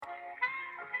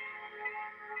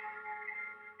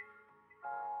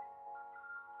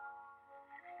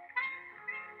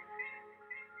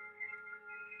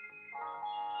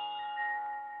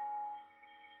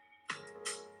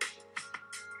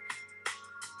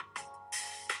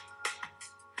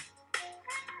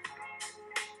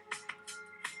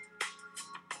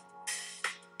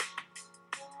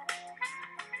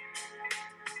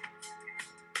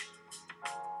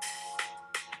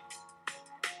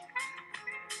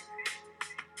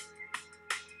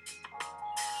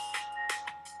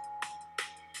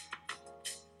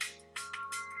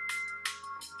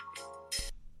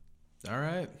All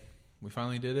right. We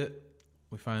finally did it.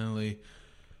 We finally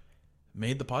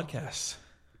made the podcast.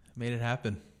 Made it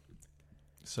happen.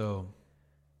 So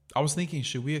I was thinking,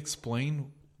 should we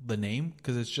explain the name?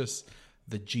 Because it's just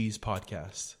the G's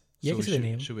podcast. Yeah, so the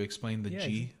name. Should we explain the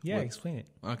G? Yeah, explain it.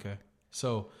 Okay.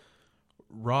 So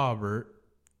Robert.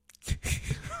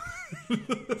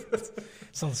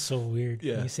 Sounds so weird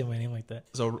Yeah. when you say my name like that.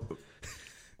 So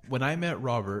when I met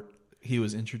Robert, he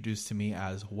was introduced to me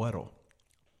as Weddle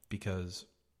because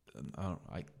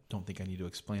I don't think I need to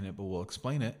explain it, but we'll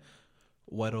explain it.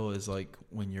 Weddle is like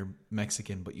when you're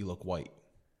Mexican but you look white.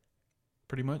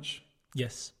 Pretty much.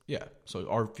 Yes. Yeah. So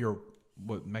or if you're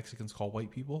what Mexicans call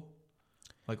white people,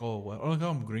 like I call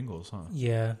them gringos, huh?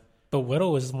 Yeah, but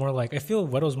Weddle is more like, I feel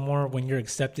Weddle is more when you're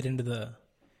accepted into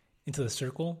the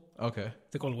circle. Okay.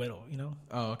 They call it Weddle, you know?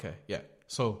 Oh, okay. Yeah.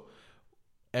 So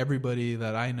everybody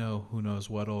that I know who knows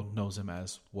Weddle knows him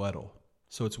as Weddle.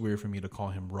 So it's weird for me to call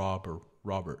him Rob or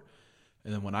Robert.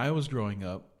 And then when I was growing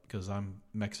up, because I'm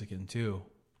Mexican too,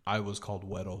 I was called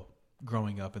Weddle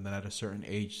growing up, and then at a certain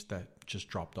age that just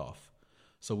dropped off.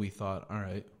 So we thought, all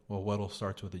right, well, Weddle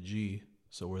starts with a G,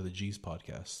 so we're the G's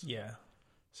podcast. Yeah.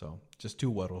 So just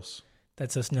two Weddles.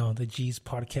 That's us now, the G's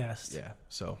podcast. Yeah.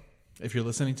 So if you're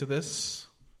listening to this,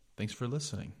 thanks for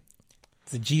listening.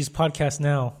 It's the G's podcast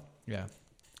now. Yeah.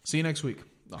 See you next week.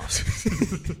 No.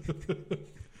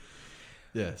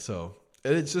 Yeah. So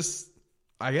it's just,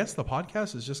 I guess the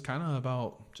podcast is just kind of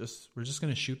about we're just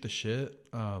going to shoot the shit.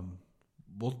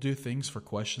 We'll do things for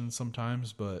questions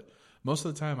sometimes, but most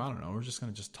of the time, I don't know. We're just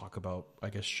going to just talk about, I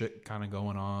guess, shit kind of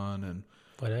going on and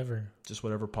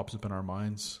whatever pops up in our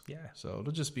minds. Yeah. So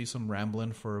it'll just be some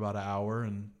rambling for about an hour,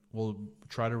 and we'll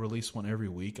try to release one every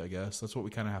week, I guess. That's what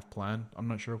we kind of have planned. I'm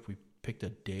not sure if we picked a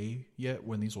day yet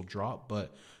when these will drop,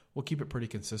 but we'll keep it pretty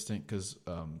consistent because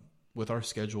with our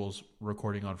schedules,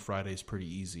 recording on Friday is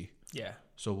pretty easy. Yeah.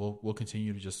 So we'll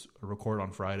continue to just record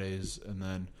on Fridays, and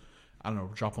then, I don't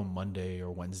know, drop on Monday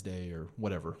or Wednesday or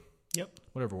whatever. Yep.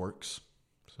 Whatever works.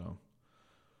 So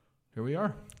here we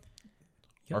are.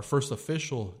 Yep. Our first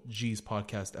official G's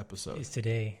podcast episode It's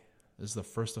today. This is the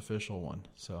first official one.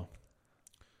 So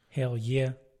Hell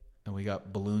yeah. and we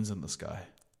got balloons in the sky.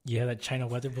 Yeah, that China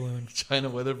weather balloon. China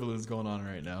weather balloons going on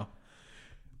right now.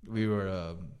 We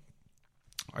were,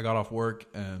 I got off work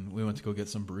and we went to go get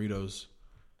some burritos.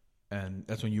 And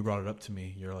that's when you brought it up to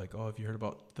me. You're like, oh, have you heard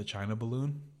about the China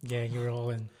balloon? Yeah, you were all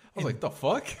in. I was like, the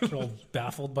fuck? We're all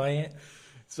baffled by it.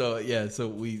 So, yeah, so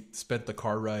we spent the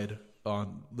car ride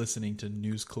on listening to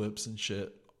news clips and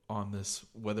shit on this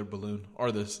weather balloon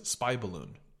or this spy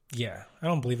balloon. Yeah, I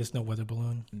don't believe it's no weather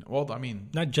balloon. Well, I mean,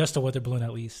 Not just a weather balloon,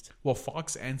 at least. well,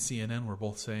 Fox and CNN were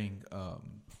both saying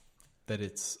that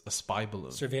it's a spy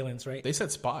balloon. Surveillance, right? They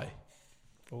said spy.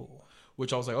 Oh.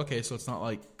 Which I was like, okay, so it's not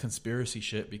like conspiracy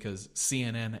shit because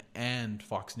CNN and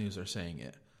Fox News are saying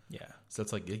it. Yeah. So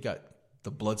it's like you got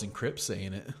the Bloods and Crips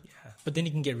saying it. Yeah. But then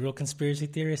you can get real conspiracy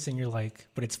theorists and you're like,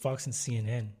 but it's Fox and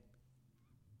CNN.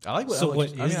 I like what So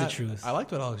Alex, what is the truth? I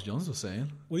liked what Alex Jones was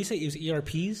saying. What do you say? It was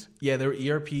ERPs? Yeah, there were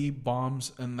ERP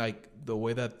bombs, and like the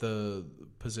way that the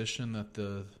position that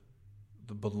the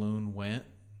balloon went,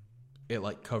 it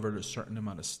like covered a certain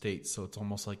amount of states. So it's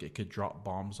almost like it could drop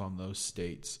bombs on those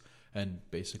states and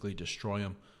basically destroy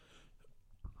them.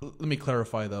 Let me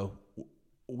clarify though.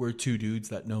 We're two dudes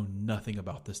that know nothing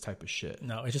about this type of shit.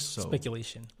 No, it's just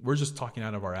speculation. We're just talking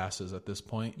out of our asses at this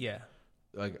point. Yeah.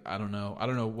 Like, I don't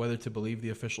know whether to believe the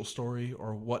official story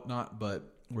or whatnot,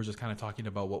 but we're just kind of talking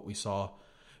about what we saw.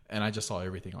 And I just saw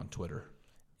everything on Twitter.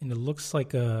 And it looks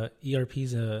like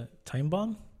ERP's a time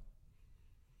bomb?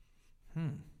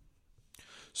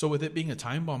 So with it being a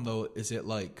time bomb though, is it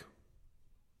like,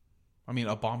 I mean,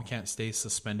 a bomb can't stay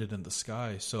suspended in the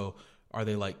sky. So are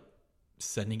they like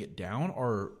sending it down,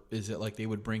 or is it like they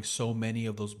would bring so many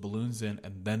of those balloons in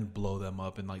and then blow them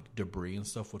up and like debris and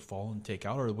stuff would fall and take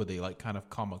out, or would they like kind of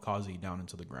kamikaze down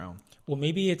into the ground? Well,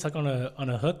 maybe it's like on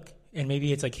a hook, and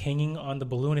maybe it's like hanging on the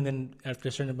balloon, and then after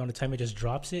a certain amount of time, it just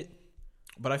drops it.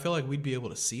 But I feel like we'd be able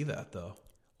to see that though.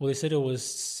 Well, they said it was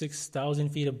 6,000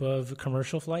 feet above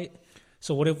commercial flight.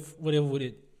 So what if would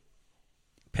it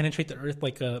penetrate the Earth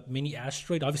like a mini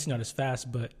asteroid? Obviously not as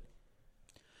fast, but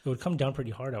it would come down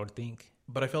pretty hard, I would think.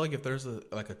 But I feel like if there's a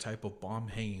type of bomb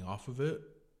hanging off of it,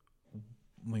 I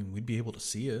mean, we'd be able to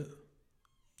see it.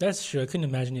 That's true. I couldn't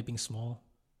imagine it being small.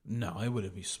 No, it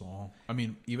wouldn't be small. I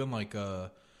mean, even like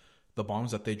the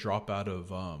bombs that they drop out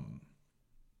of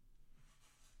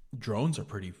drones are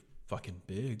pretty fucking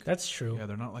big. That's true. Yeah,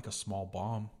 they're not like a small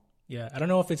bomb. Yeah, I don't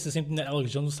know if it's the same thing that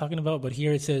Alex Jones was talking about, but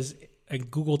here it says, I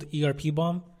Googled ERP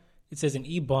bomb, It says an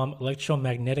E-bomb,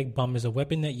 electromagnetic bomb, is a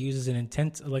weapon that uses an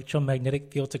intense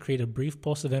electromagnetic field to create a brief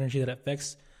pulse of energy that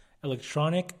affects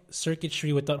electronic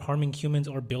circuitry without harming humans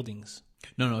or buildings.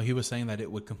 No, he was saying that it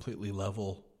would completely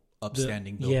level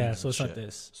upstanding buildings. Yeah, so and it's not shit.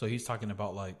 this. So he's talking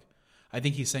about like, I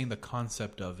think he's saying the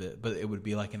concept of it, but it would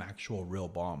be like an actual real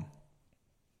bomb.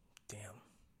 Damn.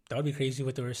 That would be crazy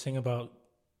what they were saying about,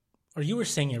 or you were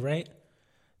saying it, right?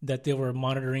 That they were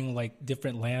monitoring like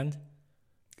different land.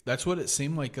 That's what it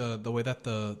seemed like. The way that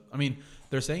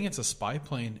they're saying it's a spy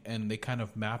plane, and they kind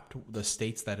of mapped the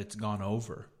states that it's gone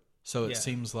over. So it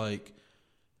seems like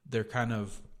they're kind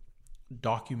of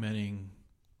documenting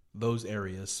those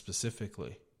areas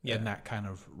specifically in that kind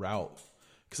of route.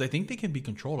 Because I think they can be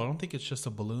controlled. I don't think it's just a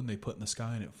balloon they put in the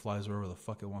sky and it flies wherever the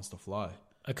fuck it wants to fly.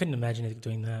 I couldn't imagine it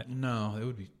doing that. No, it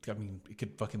would be. I mean, it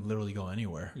could fucking literally go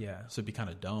anywhere. Yeah. So it'd be kind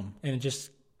of dumb. And it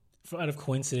just, out of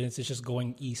coincidence, it's just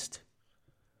going east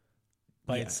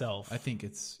by itself. I think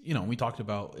it's, we talked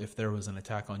about if there was an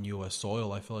attack on U.S.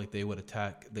 soil, I feel like they would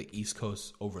attack the East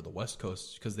Coast over the West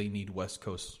Coast because they need West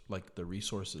Coast, like the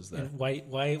resources there. And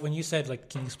why, when you said, like,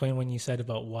 can you explain when you said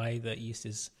about why the East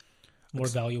is more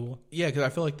valuable? Yeah, because I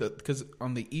feel like because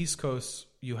on the East Coast,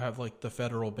 you have like the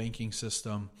federal banking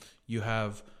system, you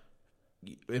have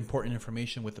important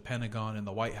information with the Pentagon and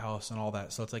the White House and all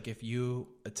that. So it's like if you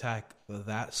attack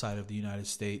that side of the United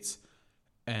States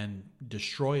and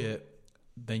destroy it,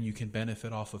 then you can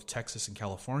benefit off of Texas and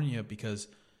California because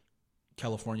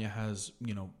California has,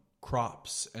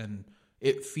 crops and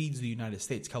it feeds the United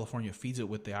States. California feeds it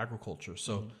with the agriculture.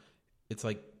 So it's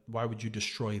like, why would you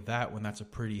destroy that when that's a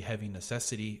pretty heavy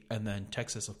necessity? And then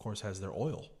Texas, of course, has their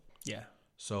oil. Yeah.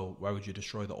 So why would you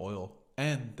destroy the oil?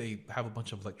 And they have a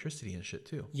bunch of electricity and shit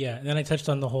too. Yeah. And then I touched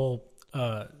on the whole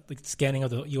like scanning of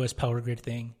the U.S. power grid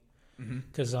thing.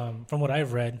 Because from what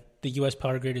I've read, the U.S.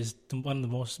 power grid is one of the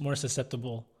more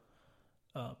susceptible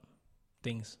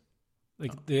things.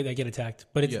 Like they get attacked.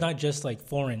 But it's not just like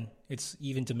foreign. It's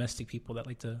even domestic people that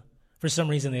like to, for some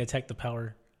reason, they attack the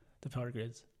power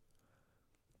grids.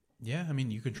 Yeah, I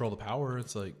mean, you control the power.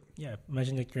 It's like... Yeah,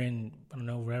 imagine like you're in, I don't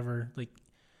know, wherever, like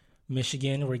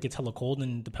Michigan, where it gets hella cold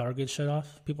and the power grid's shut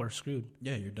off. People are screwed.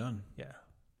 Yeah, you're done. Yeah.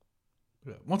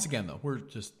 Once again, though,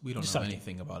 we don't know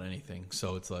anything about anything.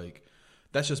 So it's like,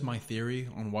 that's just my theory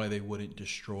on why they wouldn't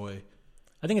destroy.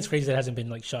 I think it's crazy that it hasn't been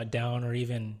like shot down or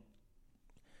even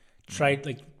tried,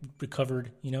 like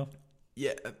recovered,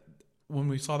 Yeah. When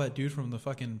we saw that dude from the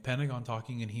fucking Pentagon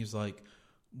talking and he's like,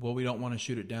 well, we don't want to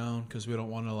shoot it down because we don't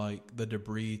want to like the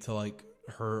debris to like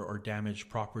hurt or damage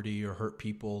property or hurt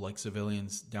people like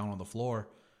civilians down on the floor.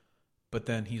 But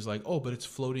then he's like, oh, but it's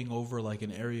floating over like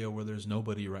an area where there's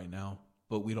nobody right now,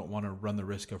 but we don't want to run the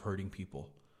risk of hurting people.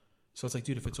 So it's like,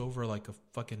 dude, if it's over like a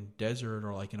fucking desert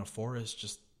or like in a forest,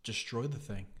 just destroy the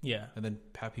thing. Yeah. And then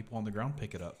have people on the ground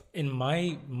pick it up. In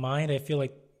my mind, I feel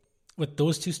like with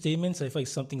those two statements, I feel like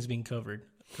something's being covered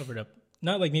up.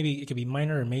 Not like maybe it could be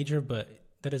minor or major, but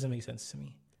that doesn't make sense to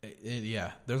me.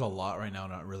 Yeah, there's a lot right now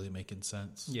not really making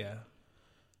sense. Yeah.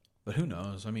 But who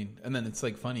knows? I mean, and then it's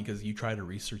like funny because you try to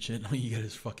research it and all you get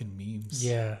is fucking memes.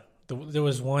 Yeah. There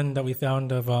was one that we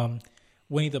found of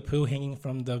Winnie the Pooh hanging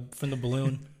from the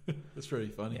balloon. That's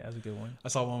pretty funny. Yeah, that's a good one. I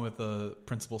saw one with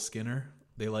Principal Skinner.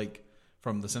 They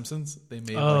from The Simpsons. They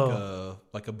made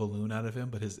like a balloon out of him,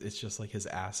 but it's just like his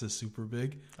ass is super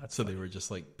big. So they were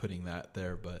just like putting that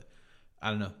there. But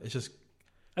I don't know. It's just,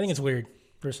 I think it's weird,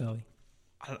 personally.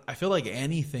 I feel like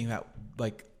anything that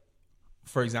like,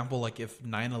 for example, like if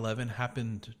 9/11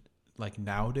 happened like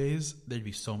nowadays, there'd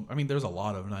be there's a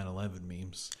lot of 9/11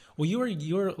 memes. Well, you were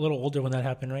a little older when that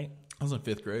happened, right? I was in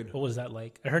 5th grade. What was that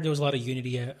like? I heard there was a lot of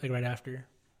unity like right after.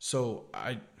 So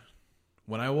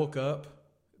when I woke up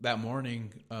that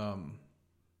morning,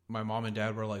 my mom and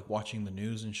dad were like watching the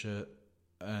news and shit,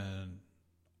 and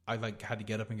I like had to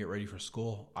get up and get ready for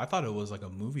school. I thought it was like a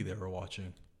movie they were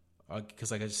watching, because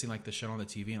like I just seen like the shit on the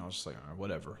TV and I was just like,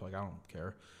 whatever, like I don't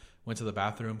care. Went to the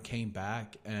bathroom, came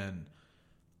back, and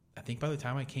I think by the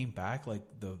time I came back, like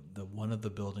the one of the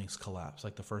buildings collapsed,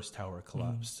 like the first tower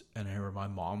collapsed, and I remember my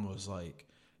mom was like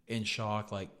in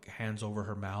shock, like hands over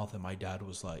her mouth, and my dad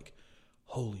was like,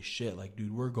 holy shit, like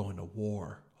dude, we're going to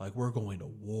war,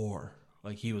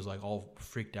 like he was like all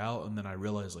freaked out. And then I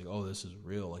realized like, oh, this is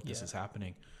real, like this is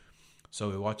happening. So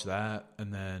we watched that,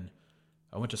 and then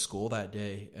I went to school that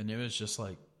day, and it was just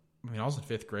like, I was in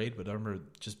 5th grade, but I remember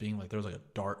just being like, there was like a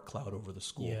dark cloud over the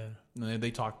school. Yeah. And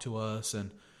they talked to us,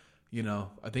 and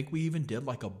I think we even did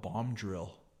like a bomb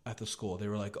drill at the school. They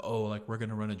were like, oh, like we're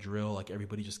gonna run a drill, like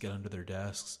everybody just get under their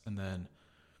desks, and then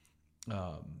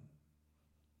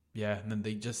Yeah, and then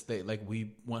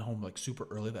we went home like super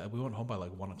early. We went home by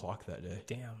like 1:00 that day.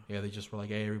 Damn. Yeah, they just were like,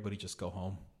 "Hey, everybody, just go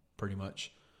home," pretty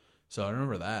much. So I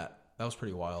remember that. That was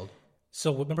pretty wild.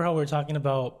 So remember how we were talking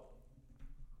about?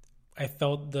 I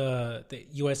felt the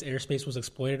U.S. airspace was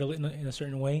exploited in a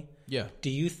certain way. Yeah. Do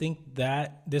you think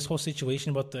that this whole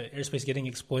situation about the airspace getting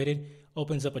exploited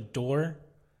opens up a door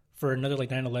for another like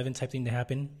 9/11 type thing to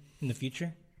happen in the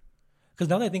future? Because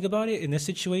now that I think about it, in this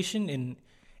situation,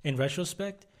 in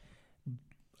retrospect,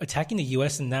 attacking the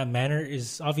U.S. in that manner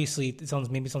is obviously, it sounds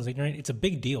ignorant. It's a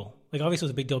big deal. Like obviously it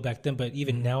was a big deal back then, but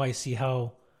even now I see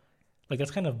how, like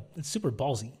it's super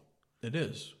ballsy. It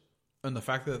is. And the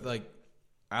fact that like,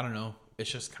 I don't know,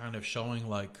 it's just kind of showing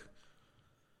like,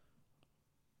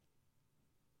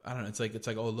 I don't know, it's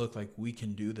like, oh, look, like we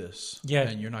can do this. Yeah.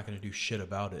 And you're not going to do shit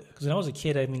about it. Because when I was a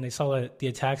kid, I mean, I saw the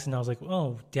attacks and I was like,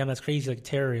 oh, damn, that's crazy, like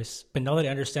terrorists. But now that I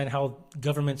understand how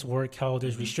governments work, how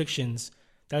there's restrictions,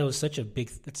 that's a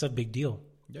big deal.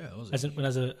 Yeah. It was As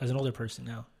an older person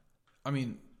now. I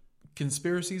mean,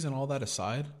 conspiracies and all that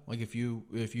aside, like if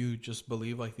you just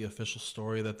believe like the official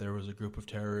story that there was a group of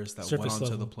terrorists that Surface went onto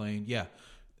level. the plane,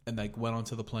 and like went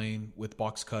onto the plane with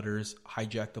box cutters,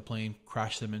 hijacked the plane,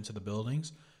 crashed them into the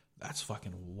buildings, that's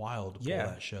fucking wild to pull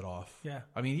that shit off. Yeah.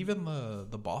 I mean, even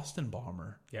the Boston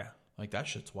bomber, Yeah. like that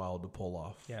shit's wild to pull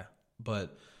off. Yeah.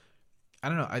 But I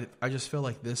don't know. I just feel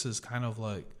like this is kind of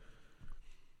like,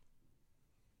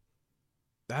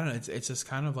 I don't know. It's just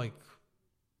kind of like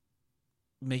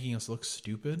making us look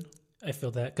stupid. I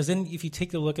feel that. Because then if you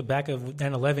take a look back of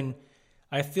 9/11,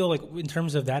 I feel like in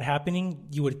terms of that happening,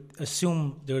 you would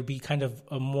assume there would be kind of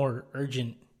a more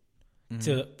urgent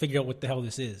to figure out what the hell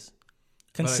this is,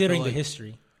 considering the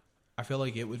history. I feel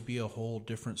like it would be a whole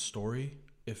different story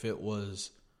if it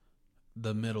was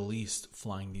the Middle East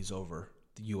flying these over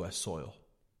the U.S. soil.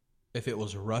 If it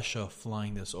was Russia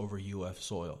flying this over U.S.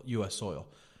 soil.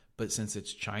 But since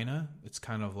it's China, it's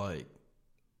kind of like,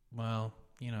 well,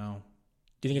 you know.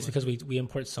 Do you think it's because we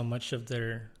import so much of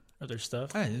their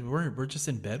stuff? We're just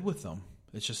in bed with them.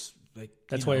 It's just like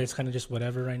That's why it's kind of just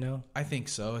whatever right now. I think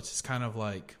so. It's just kind of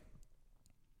like,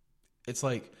 it's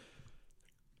like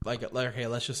okay,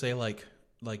 let's just say like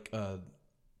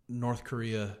North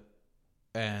Korea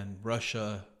and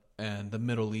Russia and the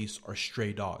Middle East are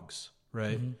stray dogs,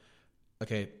 right? Mm-hmm.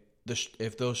 Okay,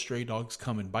 if those stray dogs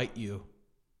come and bite you,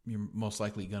 you're most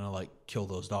likely gonna like kill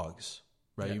those dogs,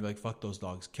 right? Yeah. You're like, fuck those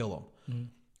dogs, kill them. Mm-hmm.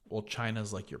 Well,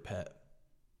 China's like your pet.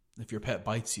 If your pet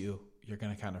bites you, you're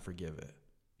gonna kind of forgive it.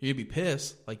 You'd be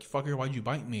pissed, like, fucker, why'd you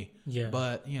bite me? Yeah.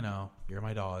 But you know, you're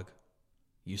my dog.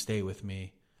 You stay with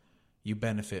me. You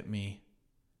benefit me.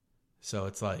 So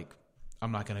it's like,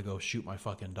 I'm not gonna go shoot my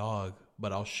fucking dog,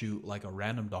 but I'll shoot like a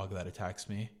random dog that attacks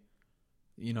me.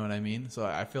 You know what I mean? So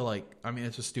I feel like, I mean,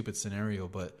 it's a stupid scenario,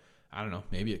 but I don't know.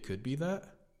 Maybe it could be that.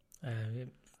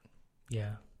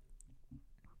 Yeah.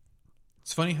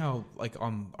 It's funny how, like,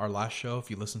 on our last show, if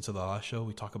you listen to the last show,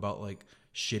 we talk about like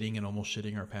shitting and almost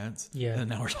shitting our pants. Yeah. And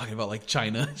now we're talking about like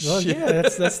China. Well, yeah,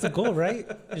 that's the goal, right?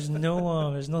 There's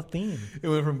no theme. It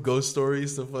went from ghost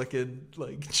stories to fucking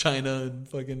like China and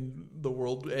fucking the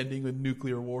world ending with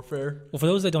nuclear warfare. Well, for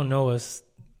those that don't know us,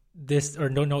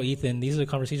 don't know Ethan, these are the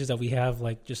conversations that we have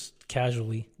like just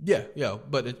casually. Yeah.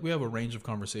 But we have a range of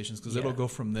conversations because it'll go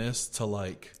from this to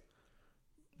like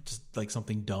just like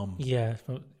something dumb. Yeah,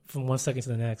 from 1 second to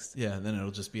the next. Yeah, and then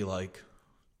it'll just be like,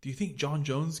 do you think John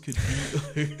Jones could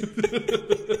be...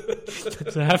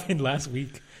 That's what happened last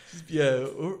week. Yeah,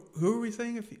 who were we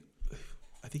saying?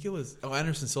 I think it was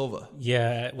Anderson Silva.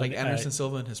 Yeah, like Anderson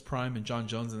Silva in his prime and John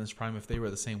Jones in his prime. If they were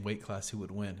the same weight class, who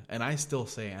would win? And I still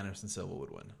say Anderson Silva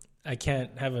would win. I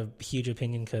can't have a huge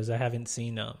opinion because I haven't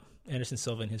seen Anderson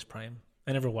Silva in his prime.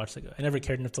 I never watched I never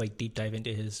cared enough to like deep dive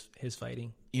into his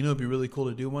fighting. You know, it'd be really cool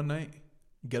to do one night.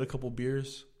 Get a couple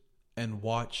beers and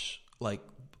watch like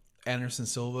Anderson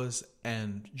Silva's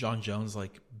and John Jones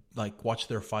like watch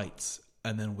their fights,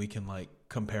 and then we can like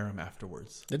compare them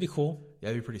afterwards. That'd be cool. Yeah,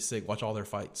 it'd be pretty sick. Watch all their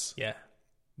fights. Yeah,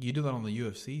 you do that on the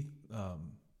UFC.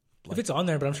 If it's on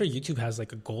there, but I'm sure YouTube has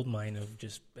like a gold mine of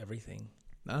just everything.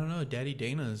 I don't know. Daddy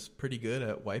Dana is pretty good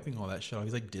at wiping all that shit off.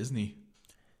 He's like Disney.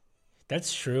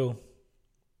 That's true.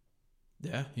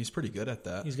 Yeah, he's pretty good at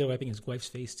that. He's good at wiping his wife's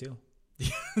face too.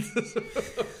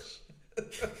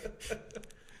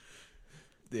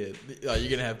 You're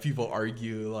gonna have people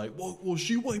argue like, well,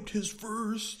 she wiped his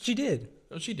first. She did.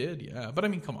 Oh, she did, yeah. But I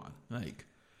mean, come on, like,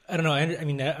 I don't know. I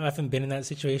mean, I haven't been in that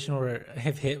situation where I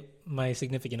have hit my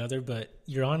significant other, but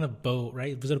you're on a boat,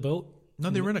 right? Was it a boat? No,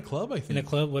 they were in a club, I think. In a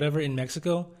club, whatever, in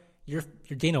Mexico, you're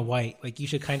Dana White. Like, you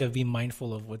should kind of be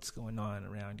mindful of what's going on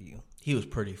around you. He was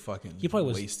pretty fucking He probably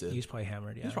was wasted. He was probably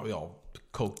hammered. Yeah, He's probably all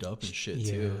coked up and shit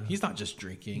Yeah. too. He's not just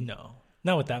drinking. no,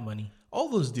 not with that money. All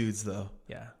those dudes though,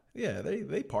 Yeah. yeah,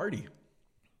 they party.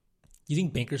 You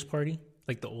think Bankers Party,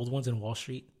 like the old ones in Wall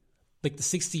Street, like the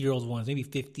 60-year-old ones, maybe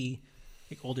 50,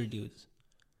 like older dudes?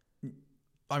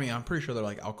 I mean, I'm pretty sure they're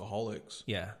like alcoholics.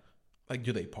 Yeah, Like,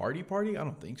 do they party? I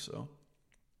don't think so.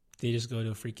 they just go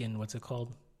to freaking what's it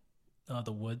called?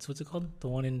 The Woods. What's it called? The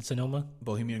one in Sonoma.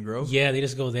 Bohemian Grove. Yeah, they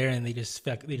just go there and they just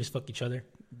fuck each other.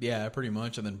 Yeah, pretty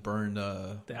much, and then burned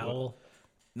The owl.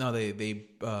 No, they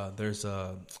there's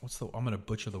what's the I'm gonna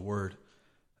butcher the word,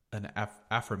 an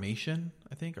affirmation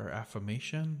I think or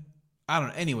affirmation. I don't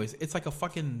know. Anyways, it's like a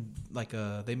fucking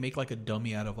they make like a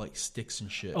dummy out of like sticks and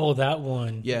shit. Oh, that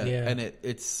one. Yeah, and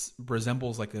it's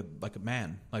resembles like a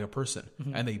man, like a person,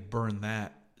 and they burn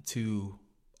that to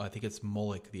I think it's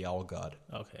Moloch, the owl god.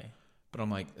 Okay. But I'm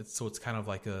like, it's kind of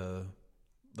like a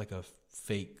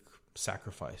fake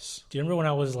sacrifice. Do you remember when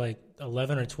I was like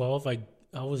 11 or 12?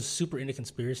 I was super into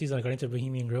conspiracies and I got into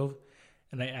Bohemian Grove,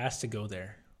 and I asked to go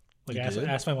there. Like, I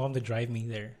asked my mom to drive me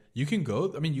there. You can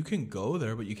go. I mean, you can go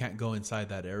there, but you can't go inside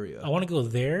that area. I want to go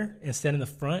there and stand in the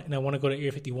front, and I want to go to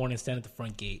Area 51 and stand at the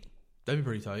front gate. That'd be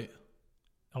pretty tight.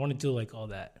 I want to do like all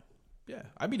that. Yeah,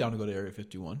 I'd be down to go to Area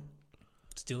 51.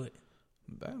 Let's do it.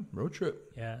 Damn, road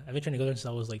trip. Yeah, I've been trying to go there since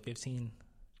I was like 15.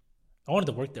 I wanted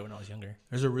to work there when I was younger.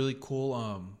 There's a really cool.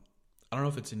 I don't know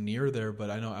if it's near there, but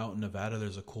I know out in Nevada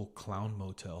there's a cool clown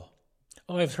motel,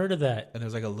 Oh, I've heard of that. and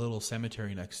there's like a little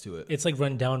cemetery next to it. It's like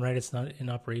run down, right? It's not in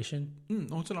operation.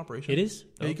 No, it's an operation. It is?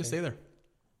 Yeah, you can stay there.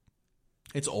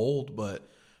 It's old, but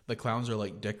the clowns are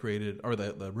like decorated, or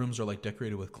the rooms are like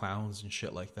decorated with clowns and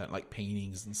shit like that, like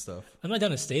paintings and stuff. I'm not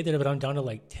down to stay there, but I'm down to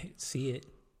like see it.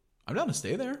 I'm down to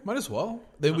stay there. Might as well.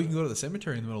 Then we can go to the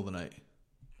cemetery in the middle of the night.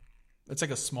 It's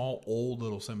like a small, old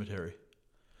little cemetery.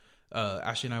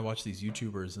 Ashley and I watched these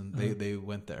YouTubers, and they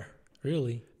went there.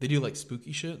 Really? They do like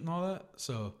spooky shit and all that.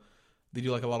 So they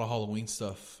do like a lot of Halloween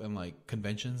stuff and like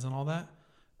conventions and all that.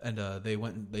 And they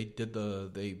went and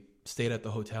they stayed at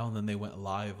the hotel, and then they went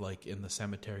live like in the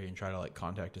cemetery and tried to like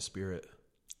contact a spirit.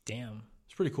 Damn.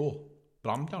 It's pretty cool.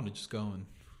 But I'm down to just go and.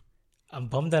 I'm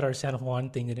bummed that our San Juan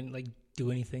thing didn't like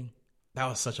do anything. That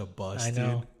was such a bust, I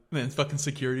know. dude. And then fucking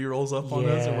security rolls up on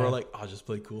us, and we're like, "I'll just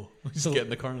play cool. Just get in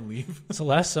the car and leave." So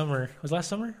last summer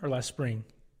or last spring?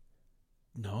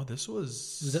 No, this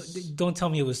was. Don't tell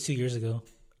me it was 2 years ago.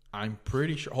 I'm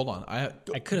pretty sure. Hold on, I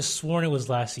could have sworn it was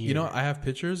last year. You know, I have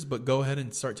pictures, but go ahead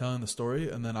and start telling the story,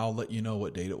 and then I'll let you know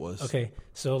what date it was. Okay,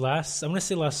 so I'm gonna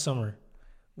say last summer,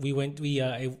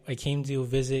 I came to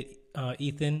visit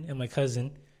Ethan and my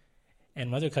cousin,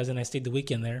 and my other cousin. I stayed the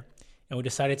weekend there, and we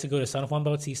decided to go to San Juan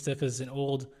Bautista because it's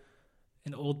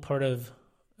an old part of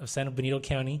San Benito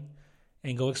County,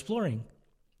 and go exploring.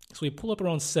 So we pull up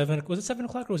around 7. Was it 7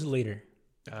 o'clock or was it later?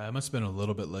 It must have been a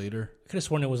little bit later. I could have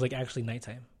sworn it was like actually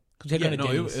nighttime.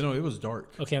 It was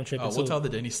dark. Okay, I'm tripping. We'll tell the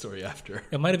Denny story after.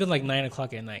 It might have been like 9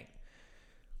 o'clock at night.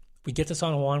 We get to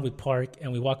San Juan, we park,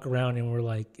 and we walk around, and we're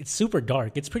like, it's super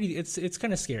dark. It's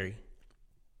kind of scary.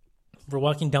 We're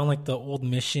walking down like the old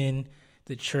mission,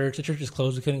 the church. The church is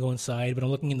closed. We couldn't go inside, but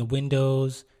I'm looking in the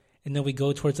windows, and then we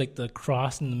go towards like the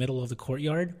cross in the middle of the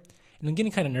courtyard, and I'm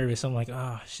getting kind of nervous. I'm like,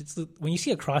 when you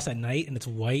see a cross at night and it's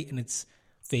white and it's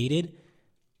faded, it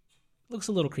looks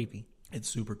a little creepy. It's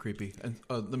super creepy. And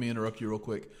let me interrupt you real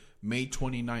quick. May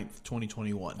 29th,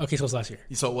 2021. Okay, so it was last year.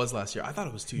 So it was last year. I thought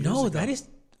it was 2 years ago. No,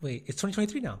 wait, it's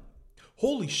 2023 now.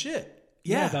 Holy shit.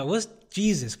 Yeah, that was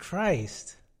Jesus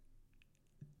Christ.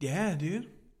 Yeah, dude.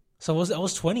 So I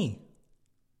was 20.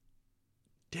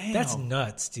 Damn. That's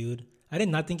nuts, dude. I did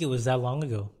not think it was that long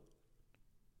ago.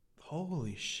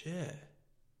 Holy shit.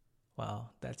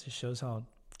 Wow, that just shows how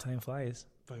time flies.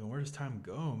 Fucking, where does time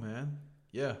go, man?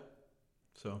 Yeah.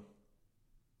 So.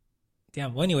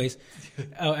 Damn. Well, anyways,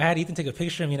 I had Ethan take a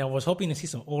picture of me, and I was hoping to see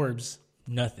some orbs.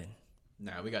 Nothing.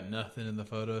 Nah, we got nothing in the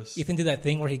photos. Ethan did that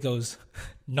thing where he goes,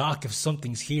 knock if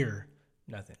something's here.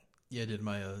 Nothing. Yeah, did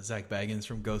my Zach Baggins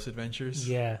from Ghost Adventures.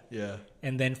 Yeah. Yeah.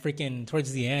 And then freaking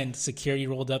towards the end, security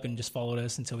rolled up and just followed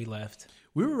us until we left.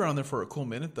 We were around there for a cool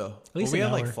minute, though. At least we an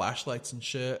had hour. like flashlights and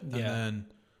shit. And then,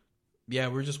 we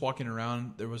were just walking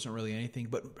around. There wasn't really anything.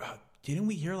 But didn't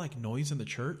we hear like noise in the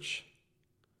church?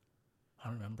 I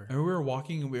don't remember. And we were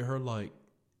walking and we heard like,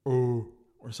 oh,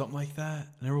 or something like that.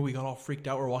 And then we got all freaked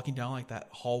out. We're walking down like that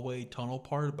hallway tunnel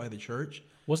part by the church.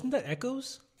 Wasn't that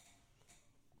echoes?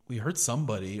 We heard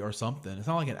somebody or something. It's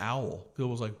not like an owl. It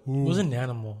was like, ooh. It was an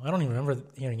animal. I don't even remember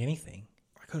hearing anything.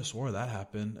 I could have swore that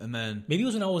happened. And then maybe it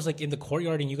was when I was like in the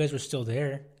courtyard and you guys were still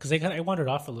there. Because I wandered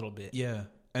off a little bit. Yeah.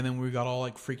 And then we got all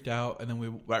like freaked out. And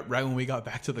then right when we got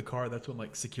back to the car, that's when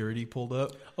like security pulled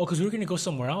up. Oh, because we were going to go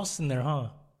somewhere else in there, huh?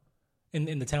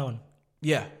 In the town.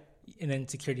 Yeah. And then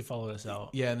security followed us out.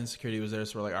 Yeah, and then security was there,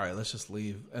 so we're like, all right, let's just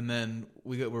leave. And then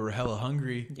we were hella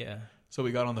hungry. Yeah. So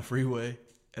we got on the freeway,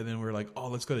 and then we were like, oh,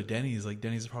 let's go to Denny's. Like,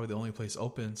 Denny's is probably the only place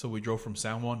open. So we drove from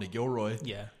San Juan to Gilroy.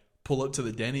 Yeah. Pull up to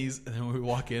the Denny's, and then we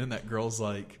walk in, and that girl's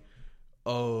like,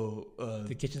 oh.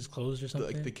 The kitchen's closed or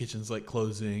something? Like, the kitchen's, like,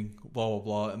 closing, blah, blah,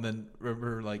 blah. And then,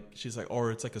 remember, like, she's like,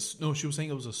 or it's like no, she was saying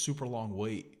it was a super long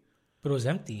wait. But it was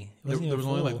empty. It There was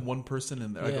only like one person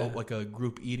in there, Yeah. like a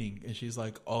group eating, and she's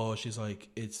like,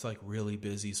 it's like really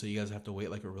busy, so you guys have to wait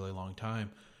like a really long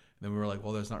time. And then we were like,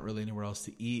 well, there's not really anywhere else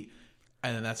to eat.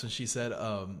 And then that's when she said,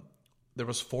 there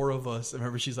was 4 of us. And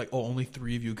remember, she's like, oh, only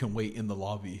 3 of you can wait in the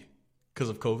lobby because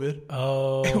of COVID.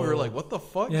 Oh. And we were like, what the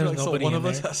fuck? Yeah, like, so one of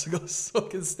us there. has to go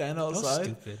fucking stand outside.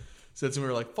 Stupid. So that's when we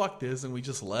were like, fuck this, and we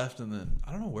just left. And then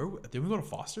I don't know did we go to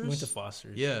Foster's? We went to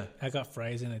Foster's. Yeah. I got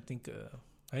fries and I think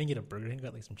I didn't get a burger. I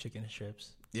got like some chicken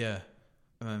strips. Yeah.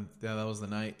 And then, that was the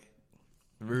night.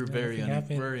 We were Nothing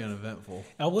happened. very uneventful.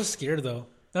 I was scared though.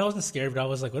 I wasn't scared, but I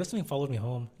was like, what if something followed me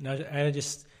home? And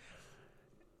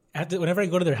whenever I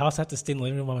go to their house, I have to stay in the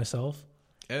living room by myself.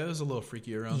 Yeah, it was a little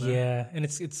freaky around there. Yeah, and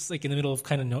it's like in the middle of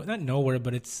kind of not nowhere,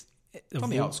 but it's on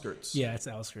the outskirts. Yeah, it's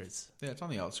the outskirts. Yeah, it's on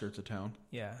the outskirts of town.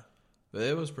 Yeah. But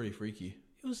it was pretty freaky.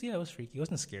 It was freaky. It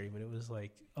wasn't scary, but it was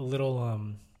like a little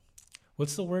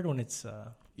what's the word when it's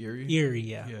eerie? Eerie,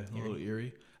 yeah. Yeah, a little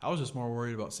eerie. I was just more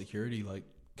worried about security like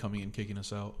coming and kicking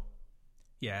us out.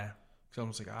 Yeah. Cuz I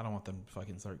was like, I don't want them to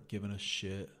fucking start giving us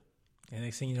shit. And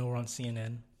next thing you know, we're on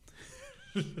CNN.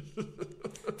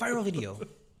 Viral video.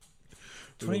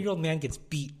 20-year-old man gets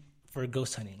beat for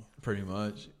ghost hunting. Pretty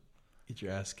much. Get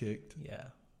your ass kicked. Yeah.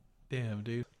 Damn,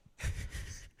 dude.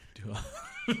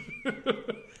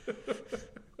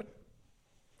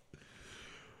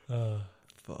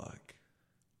 Fuck.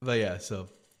 But yeah, so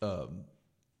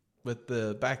with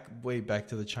the way back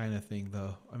to the China thing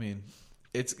though, I mean,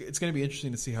 it's going to be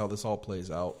interesting to see how this all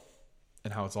plays out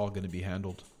and how it's all going to be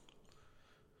handled.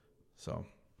 So,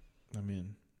 I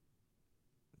mean,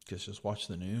 just watch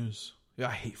the news. Yeah,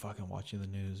 I hate fucking watching the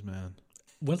news, man.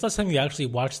 When's the last time you actually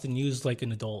watched the news like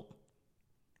an adult?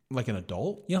 Like an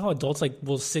adult? You know how adults like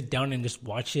will sit down and just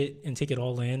watch it and take it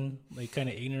all in, like kind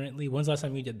of ignorantly? When's the last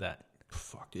time you did that?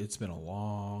 Fuck, dude, it's been a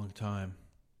long time.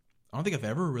 I don't think I've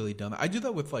ever really done that. I do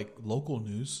that with like local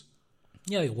news.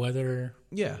 Yeah, like weather.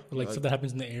 Yeah. Or like stuff that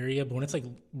happens in the area. But when it's like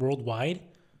worldwide.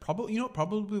 Probably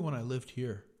when I lived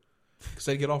here. Because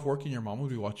I'd get off work and your mom would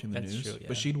be watching the news. True, yeah.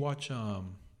 But she'd watch,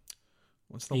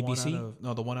 what's the ABC?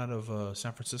 the one out of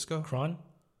San Francisco? Kron?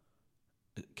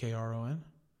 KRON?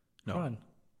 No. Kron.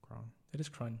 Kron. It is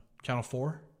Kron. Channel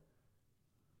 4?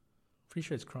 Pretty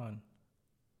sure it's Kron.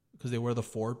 Because they wear the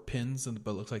 4 pins,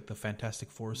 but it looks like the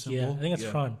Fantastic Four symbol. Yeah, I think it's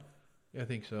Kron. Yeah, I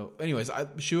think so. Anyways,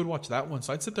 she would watch that one,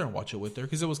 so I'd sit there and watch it with her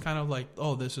because it was kind of like,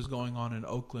 oh, this is going on in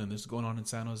Oakland, this is going on in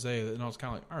San Jose, and I was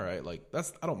kind of like, all right, like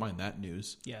I don't mind that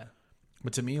news. Yeah.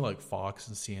 But to me, like Fox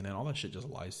and CNN, all that shit just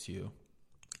lies to you.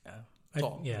 Yeah. It's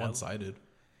all one-sided.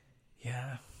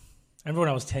 Yeah. I remember when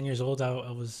I was 10 years old,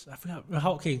 I forgot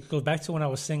how, go back to when I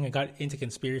was saying I got into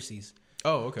conspiracies.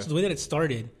 Oh, okay. So the way that it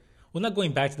started, well, not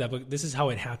going back to that, but this is how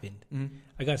it happened. Mm-hmm.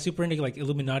 I got super into like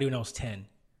Illuminati when I was 10.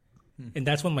 And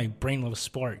that's when my brain was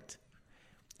sparked.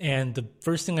 And the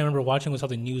first thing I remember watching was how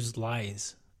the news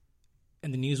lies.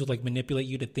 And the news would like manipulate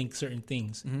you to think certain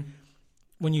things. Mm-hmm.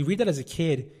 When you read that as a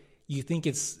kid, you think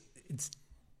it's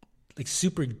like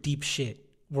super deep shit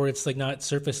where it's like not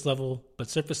surface level, but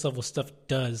surface level stuff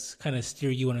does kind of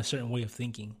steer you in a certain way of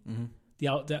thinking. Mm-hmm.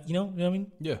 You know what I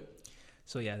mean? Yeah.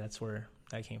 So yeah, that's where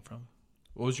that came from.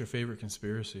 What was your favorite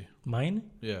conspiracy? Mine?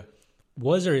 Yeah.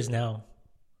 Was or is now?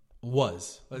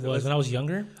 Was when I was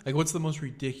younger. Like, what's the most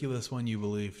ridiculous one you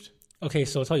believed? Okay,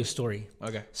 so I'll tell you a story.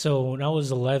 Okay. So when I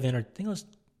was 11, or I think I was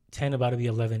 10, about to be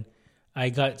 11, I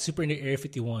got super into Area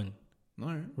 51. All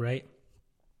right. Right?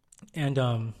 And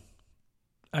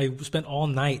I spent all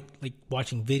night like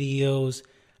watching videos.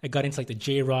 I got into like the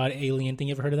J-Rod alien thing.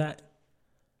 You ever heard of that?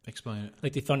 Explain it.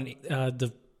 Like they found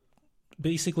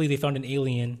basically they found an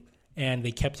alien and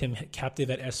they kept him captive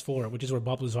at S4, which is where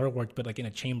Bob Lazar worked, but like in a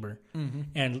chamber. Mm-hmm.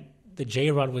 And the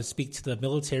J-Rod would speak to the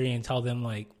military and tell them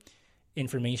like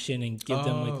information and give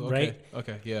them like, okay. right?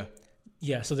 Okay, yeah.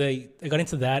 Yeah, so I got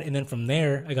into that, and then from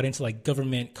there, I got into like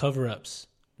government cover-ups.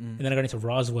 And then I got into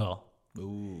Roswell.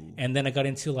 Ooh. And then I got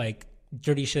into like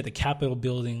dirty shit at the Capitol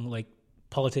building, like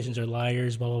politicians are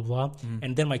liars, blah, blah, blah.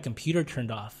 And then my computer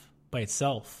turned off by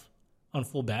itself on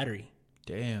full battery.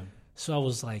 Damn. So I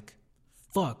was like,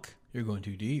 fuck. You're going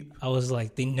too deep. I was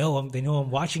like, they know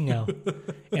I'm watching now.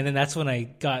 And then that's when I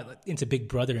got into Big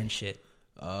Brother and shit.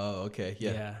 Oh, okay,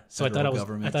 yeah. So I thought I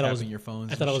was your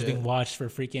phones. I thought I was being watched for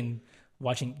freaking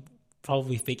watching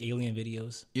probably fake alien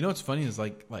videos. You know what's funny is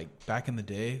like back in the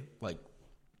day, like,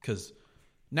 because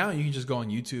now you can just go on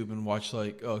YouTube and watch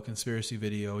like a conspiracy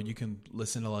video. You can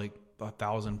listen to like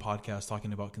 1,000 podcasts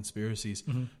talking about conspiracies.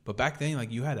 Mm-hmm. But back then,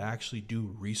 like, you had to actually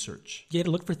do research. You had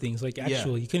to look for things. Like,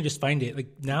 actually, you couldn't just find it. Like,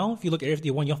 now, if you look at Area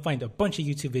 51, you'll find a bunch of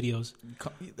YouTube videos.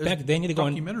 Back then, you had to go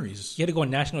on documentaries. You had to go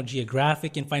on National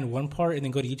Geographic and find one part, and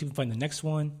then go to YouTube and find the next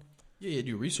one. Yeah, you had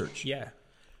to do research. Yeah.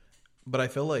 But I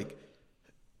feel like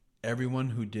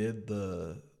everyone who did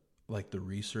the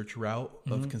research route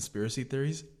of conspiracy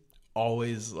theories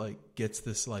always like gets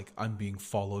this like I'm being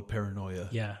followed paranoia.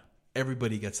 Yeah.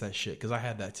 Everybody gets that shit because I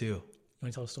had that too. You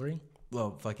want to tell a story?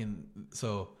 Well,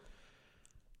 so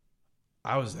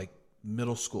I was like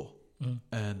middle school,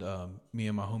 and me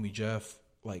and my homie Jeff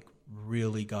like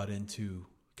really got into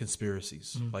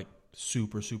conspiracies, like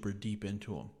super super deep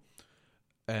into them.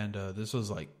 And this was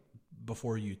like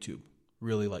before YouTube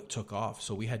really like took off,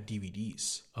 so we had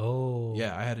DVDs. Oh,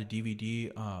 yeah, I had a DVD.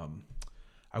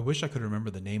 I wish I could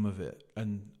remember the name of it,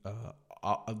 and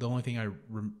the only thing I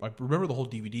remember the whole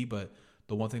DVD, but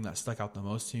the one thing that stuck out the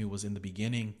most to me was in the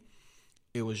beginning,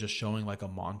 it was just showing like a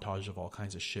montage of all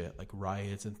kinds of shit, like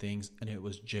riots and things, and it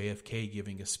was JFK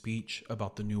giving a speech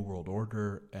about the New World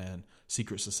Order and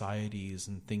secret societies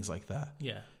and things like that.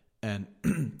 Yeah, and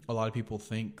a lot of people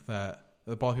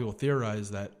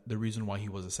theorize that the reason why he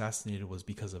was assassinated was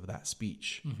because of that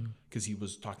speech, because he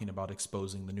was talking about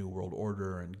exposing the New World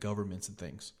Order and governments and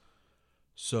things.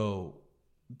 So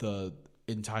the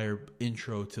entire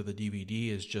intro to the DVD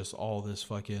is just all this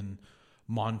fucking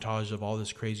montage of all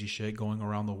this crazy shit going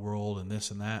around the world and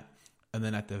this and that. And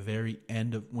then at the very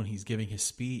end of when he's giving his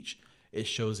speech, it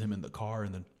shows him in the car,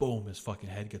 and then boom, his fucking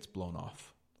head gets blown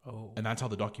off. Oh, and that's how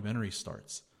the documentary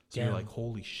starts. So Damn. You're like,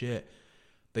 holy shit.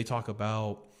 They talk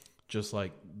about just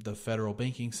like the federal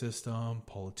banking system,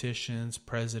 politicians,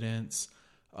 presidents,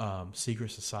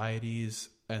 secret societies.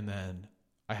 And then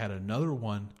I had another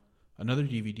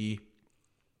DVD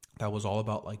that was all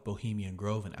about like Bohemian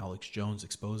Grove and Alex Jones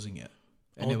exposing it.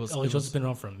 And Alex Jones has been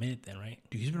around for a minute then, right?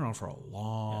 Dude, he's been around for a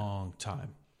long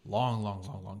time.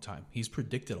 Long time. He's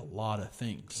predicted a lot of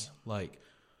things. Damn. Like,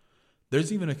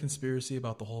 there's even a conspiracy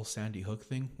about the whole Sandy Hook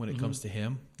thing when it comes to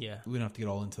him. Yeah. We don't have to get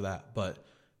all into that, but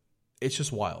it's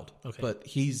just wild. Okay. But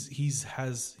he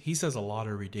says a lot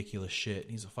of ridiculous shit.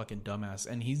 He's a fucking dumbass.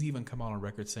 And he's even come out on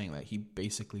record saying that he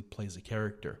basically plays a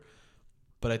character.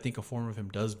 But I think a form of him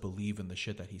does believe in the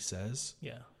shit that he says.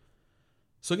 Yeah.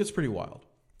 So it gets pretty wild.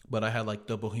 But I had like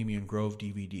the Bohemian Grove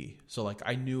DVD. So like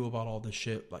I knew about all this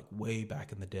shit like way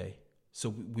back in the day. So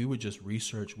we would just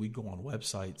research. We'd go on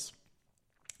websites.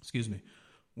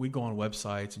 We'd go on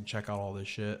websites and check out all this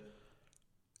shit.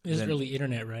 It's really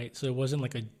internet, right? So it wasn't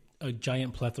like a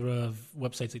giant plethora of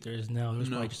websites like there is now. It was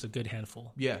probably just a good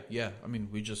handful. Yeah. I mean,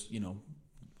 we just, I don't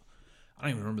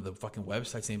even remember the fucking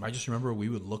website's name. I just remember we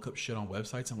would look up shit on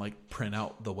websites and like print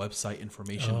out the website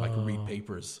information, like read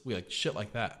papers. We like shit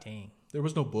like that. Dang. There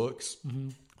was no books.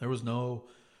 There was no,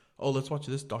 let's watch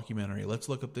this documentary. Let's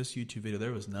look up this YouTube video.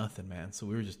 There was nothing, man. So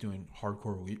we were just doing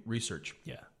hardcore research.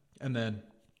 Yeah. And then,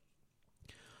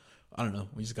 I don't know,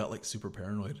 we just got like super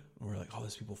paranoid. We're like,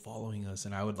 there's people following us.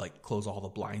 And I would like close all the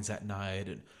blinds at night,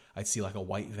 and I'd see like a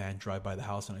white van drive by the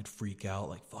house, and I'd freak out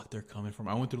like, fuck, they're coming from.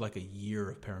 I went through like a year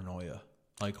of paranoia,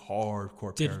 like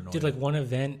hardcore paranoia. Did like one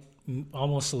event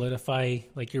almost solidify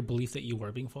like your belief that you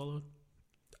were being followed?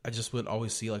 I just would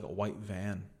always see like a white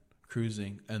van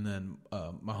cruising, and then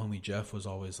my homie Jeff was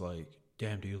always like,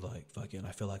 damn dude, like fucking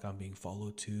I feel like I'm being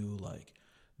followed too, like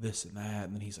this and that.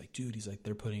 And then he's like, dude,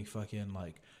 they're putting fucking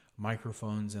like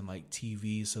microphones and like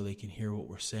TVs so they can hear what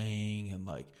we're saying. And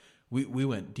like we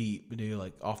went deep, dude,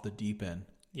 like off the deep end.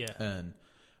 Yeah.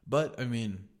 But I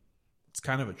mean, it's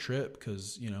kind of a trip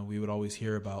because we would always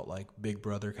hear about like Big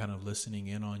Brother kind of listening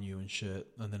in on you and shit.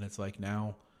 And then it's like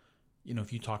now,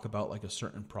 if you talk about like a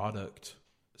certain product,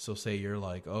 so say you're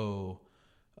like, I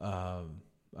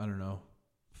don't know,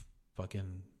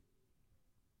 fucking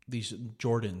these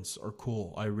Jordans are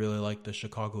cool. I really like the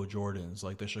Chicago Jordans,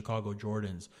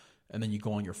 And then you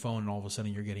go on your phone and all of a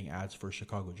sudden you're getting ads for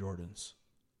Chicago Jordans.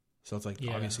 So it's like,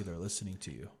 obviously they're listening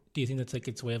to you. Do you think that's like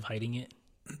its way of hiding it?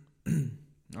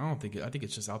 I think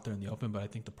it's just out there in the open, but I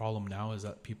think the problem now is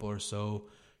that people are so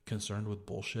concerned with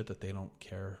bullshit that they don't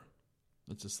care.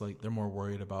 It's just like, they're more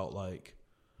worried about like,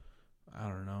 I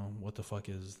don't know, what the fuck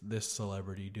is this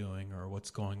celebrity doing, or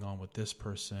what's going on with this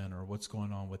person, or what's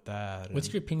going on with that.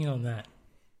 What's your opinion on that?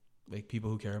 Like people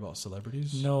who care about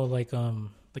celebrities? No, like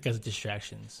as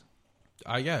distractions.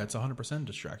 Yeah, it's 100%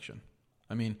 distraction.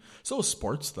 I mean, so is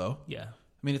sports though. Yeah.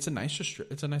 I mean, it's a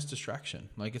nice distraction.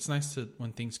 Like it's nice to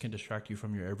when things can distract you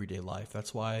from your everyday life.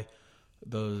 That's why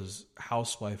those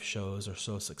housewife shows are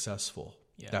so successful.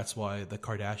 Yeah. That's why the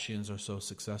Kardashians are so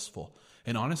successful.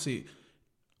 And honestly,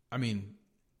 I mean,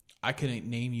 I couldn't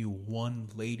name you one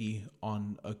lady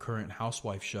on a current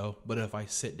housewife show, but if I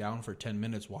sit down for 10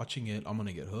 minutes watching it, I'm going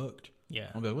to get hooked. Yeah.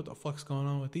 I'm like, what the fuck's going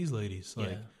on with these ladies?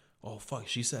 Like, Yeah. oh, fuck,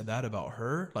 she said that about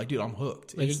her? Like, dude, I'm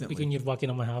hooked Like instantly. when you'd walk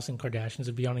into my house and Kardashians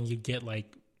would be on and you'd get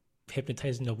like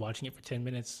hypnotized into watching it for 10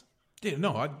 minutes. Dude,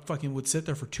 no, I fucking would sit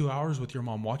there for 2 hours with your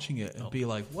mom watching it and be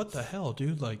like, what the hell,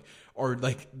 dude? Like, or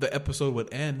like the episode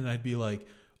would end and I'd be like,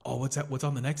 oh, what's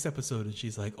on the next episode? And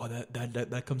she's like, oh,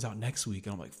 that comes out next week.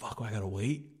 And I'm like, fuck, I gotta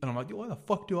wait. And I'm like, why the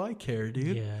fuck do I care,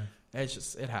 dude? Yeah. It's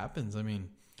just, it happens. I mean,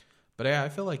 but yeah, I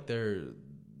feel like they're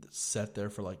set there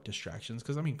for like distractions.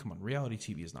 Cause I mean, come on, reality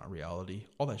TV is not reality.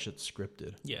 All that shit's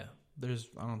scripted. Yeah. I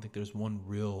don't think there's one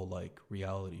real like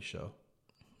reality show.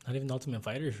 Not even the Ultimate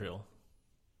Fighter is real.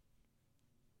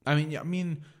 I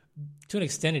mean, to an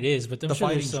extent it is, but I'm the sure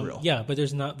there's fighting's some, real. yeah, but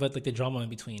there's not, but like the drama in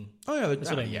between. oh yeah, That's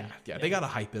what I mean. yeah. They gotta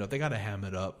hype it up. They gotta ham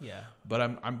it up. Yeah. But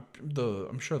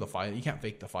I'm sure the fight, you can't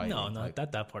fake the fight. No, like,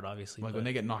 not that part, obviously. Like but when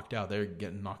they get knocked out, they're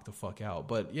getting knocked the fuck out.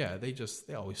 But yeah, they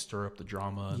always stir up the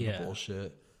drama and Yeah. the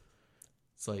bullshit.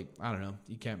 It's like, I don't know.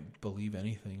 You can't believe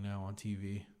anything now on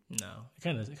TV. no, it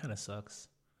kind of sucks.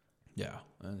 Yeah.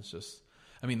 And it's just,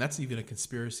 I mean, that's even a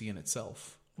conspiracy in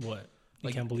itself. What? You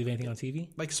Like- can't believe anything on TV?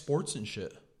 Like sports and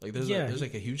shit. Like there's Yeah. there's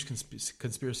like a huge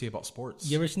conspiracy about sports.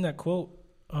 You ever seen that quote?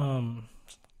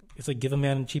 It's like give a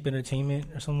man cheap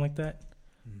entertainment or something like that.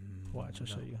 Watch, I'll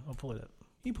show you. I'll pull it up.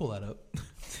 You pull that up.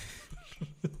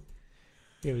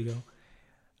 Here we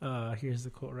go. Here's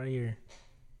the quote right here.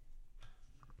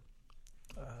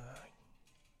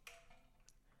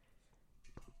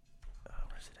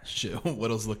 Where's it at? Shit.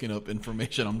 Weddle's looking up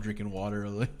information. I'm drinking water.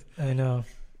 Like I know.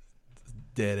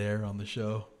 dead air on the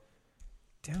show.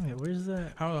 Damn it, where's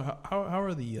that? How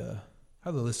are the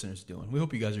listeners doing? We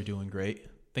hope you guys are doing great.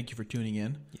 Thank you for tuning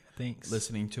in, Yeah, thanks.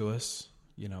 listening to us.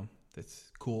 You know, it's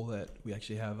cool that we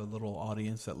actually have a little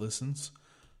audience that listens.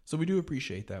 So we do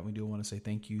appreciate that. We do want to say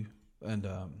thank you, and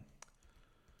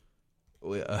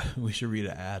we should read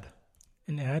an ad.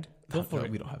 An ad? Go No, for no,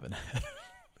 it. We don't have an ad.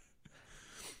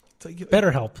 It's like,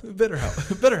 BetterHelp.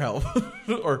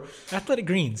 BetterHelp. Or Athletic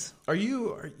Greens. are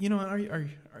you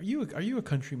a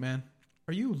countryman?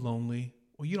 Are you lonely?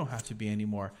 Well, you don't have to be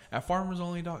anymore. At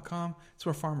farmersonly.com, it's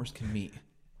where farmers can meet.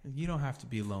 You don't have to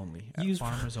be lonely at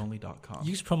farmersonly.com.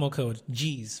 Use promo code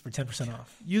G's for 10%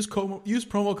 off. Use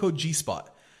promo code GSPOT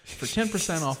for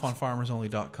 10% off on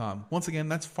farmersonly.com. Once again,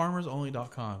 that's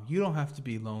farmersonly.com. You don't have to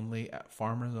be lonely at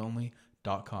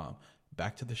farmersonly.com.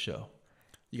 Back to the show.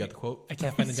 You got the quote? I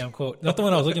can't find the damn quote. Not the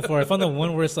one I was looking for. I found the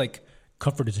one where it's like,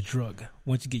 comfort is a drug.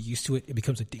 Once you get used to it, it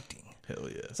becomes addicting. Hell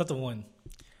yeah. It's not the one.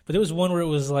 But there was one where it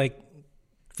was like,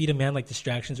 feed a man like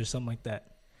distractions or something like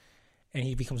that. And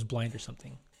he becomes blind or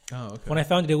something. Oh, okay. When I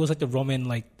found it, it was like the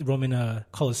Roman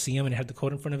Colosseum, and it had the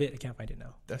quote in front of it. I can't find it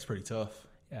now. That's pretty tough.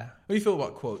 Yeah. What do you feel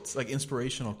about quotes? Like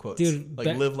inspirational quotes? Dude,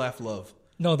 like live, laugh, love.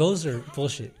 No, those are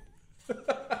bullshit.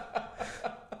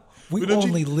 We But don't you-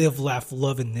 only live, laugh,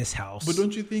 love in this house. But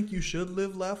don't you think you should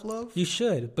live, laugh, love? You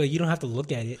should, but you don't have to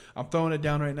look at it. I'm throwing it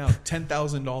down right now.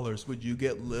 $10,000. Would you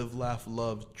get live, laugh,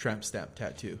 love tramp stamp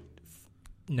tattoo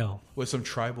No, with some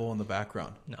tribal in the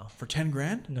background no, for 10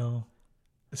 grand? no.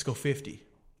 Let's go 50.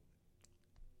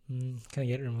 Can I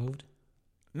get it removed?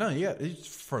 No, yeah, it's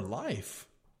for life.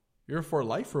 You're for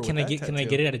lifer. Can I get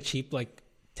it at a cheap like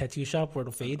tattoo shop where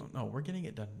it'll fade? No, we're getting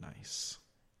it done nice.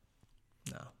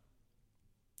 No,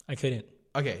 I couldn't.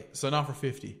 Okay, so not for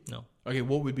 50. No, Okay,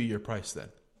 what would be your price then?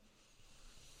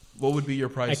 What would be your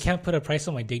price? I can't put a price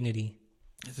on my dignity.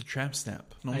 It's a tramp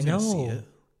stamp. No I one's gonna see know. it.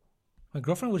 My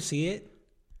girlfriend would see it.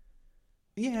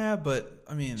 Yeah, but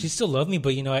I mean, She still love me,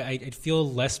 but I'd feel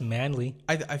less manly.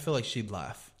 I feel like she'd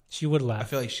laugh. She would I laugh.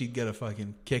 feel like she'd get a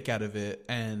fucking kick out of it.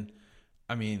 And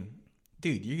I mean,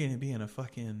 dude, you're gonna be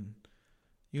in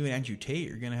you and Andrew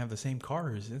Tate are gonna have the same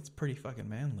cars. It's pretty fucking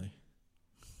manly.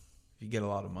 If you get a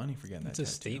lot of money for getting that It's a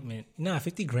tattoo. statement. Nah,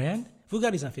 50 grand?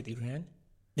 Bugatti's not 50 grand.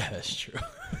 Yeah, that's true.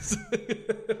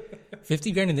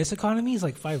 50 grand in this economy is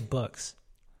like $5.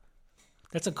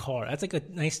 That's a car. That's like a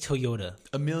nice Toyota.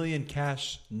 $1 million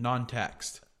cash,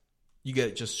 non-taxed. You get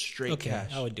it just straight Okay,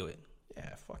 cash. I would do it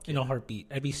Yeah, fuck in yeah. a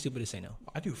heartbeat. I'd be stupid to say no.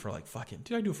 I do it for like fucking.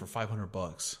 Dude, I do it for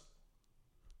 $500.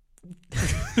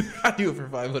 I do it for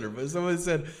 $500. But someone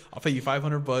said, "I'll pay you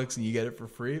 $500 and you get it for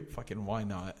free." Fucking why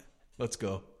not? Let's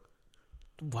go.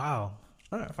 Wow.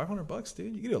 All right, $500,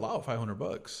 dude. You can do a lot with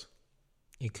 $500.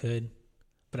 You could,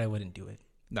 but I wouldn't do it.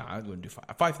 Nah, I wouldn't do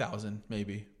 5,000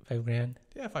 maybe. $5,000.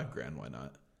 Yeah, $5,000. Why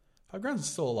not? $5,000 is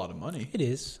still a lot of money. It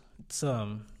is. It's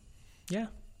yeah.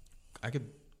 I could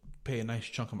pay a nice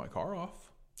chunk of my car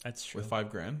off That's true. with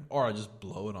 $5,000, or I just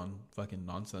blow it on fucking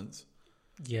nonsense.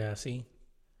 Yeah. See.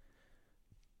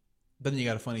 Then you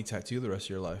got a funny tattoo the rest of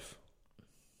your life.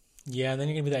 Yeah, and then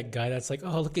you're gonna be that guy that's like,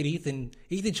 oh, look at Ethan.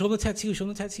 Ethan, show him the tattoo. Show him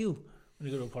the tattoo. When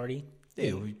you go to a party.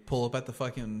 Dude, we pull up at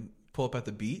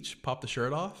the beach, pop the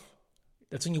shirt off.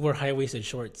 That's when you wear high waisted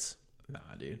shorts. Nah,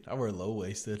 dude, I wear low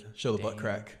waisted. Show the butt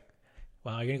crack.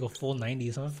 Wow, you're gonna go full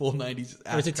 90s, huh? Full 90s.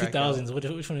 Or is it ass crack out.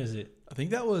 2000s? Which one is it? I think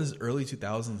that was early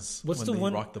 2000s. What's when the they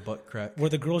one rocked the butt crack?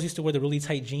 where the girls used to wear the really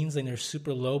tight jeans and they're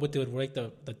super low, but they would wear like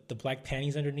the black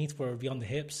panties underneath where it would be on the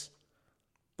hips?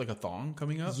 Like a thong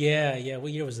coming up? Yeah.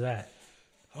 What year was that?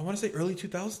 I want to say early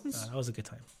 2000s. That was a good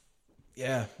time.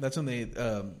 Yeah, that's when they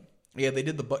they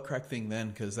did the butt crack thing then,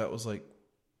 because that was like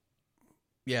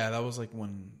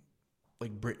when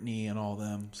like Britney and all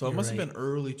them. So it must have been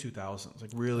early 2000s,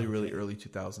 like really early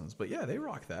 2000s. But yeah, they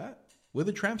rock that with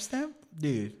a tramp stamp,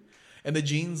 dude. And the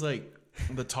jeans, like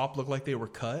the top looked like they were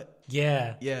cut.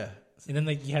 Yeah. And then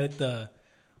like you had the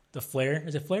flare.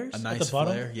 Is it flares? a nice at the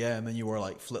bottom? flare. Yeah, and then you wore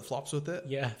like flip flops with it.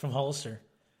 Yeah, from Hollister.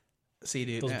 See,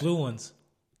 dude, Those blue ones.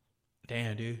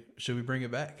 Damn, dude, should we bring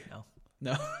it back?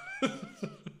 No.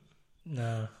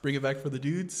 No. Bring it back for the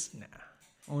dudes? Nah.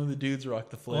 Only the dudes rock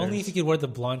the flares. Only if you could wear the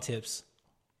blonde tips.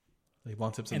 Like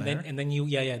blonde tips in And the then hair? and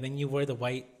then then you wear the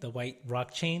white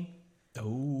rock chain.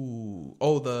 Oh,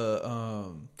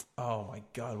 oh my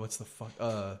God, what's the fuck?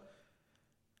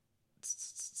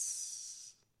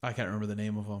 I can't remember the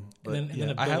name of them. But And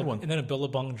then I had one. And then a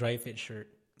Billabong dry fit shirt.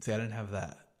 See, I didn't have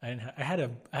that. I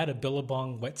had a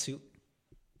Billabong wetsuit.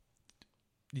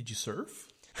 Did you surf?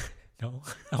 No,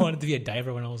 I wanted to be a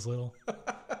diver when I was little.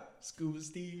 Scuba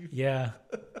Steve. Yeah.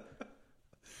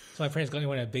 So my parents got me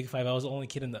when I had a Big Five. I was the only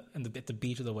kid at the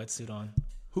beach with a wetsuit on.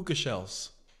 Hookah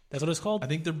shells. That's what it's called?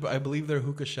 I believe they're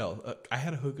hookah shell. I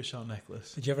had a hookah shell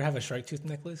necklace. Did you ever have a shark tooth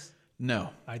necklace?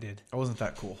 No, I did. I wasn't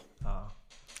that cool. Oh.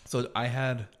 So I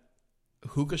had a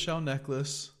hookah shell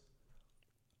necklace,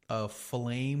 a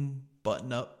flame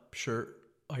button-up shirt.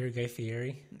 Oh, you're Guy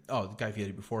Fieri? Oh, the Guy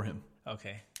Fieri before him.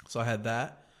 Okay. So I had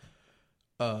that.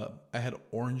 I had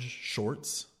orange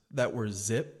shorts that were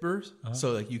zippers. Uh-huh.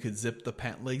 So like you could zip the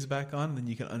pant legs back on and then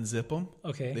you can unzip them.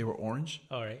 Okay. They were orange.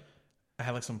 All right. I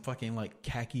had like some fucking like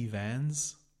khaki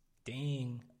Vans.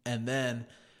 Dang. And then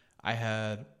I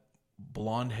had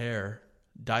blonde hair,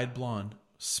 dyed blonde,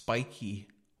 spiky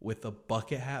with a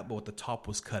bucket hat, but the top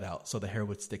was cut out. So the hair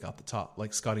would stick out the top.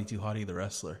 Like Scotty 2 Hotty, the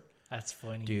wrestler. That's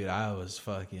funny. Dude, I was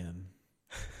fucking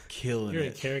killing You're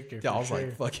it. a character. Yeah, I for was sure.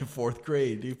 like fucking 4th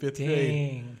grade, dude, 5th Dang.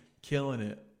 grade. Killing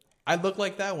it. I looked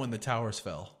like that when the towers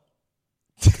fell.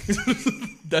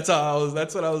 That's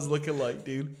what I was looking like,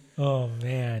 dude. Oh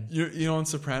man. You know on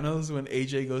Sopranos when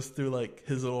AJ goes through like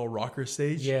his little rocker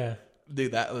stage? Yeah.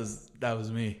 Dude, that was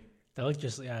me. That looks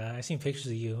just I seen pictures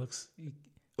of you. Looks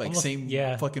Like almost, same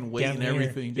fucking weight damn and near.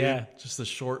 everything, dude. Yeah. Just a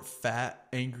short, fat,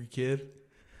 angry kid.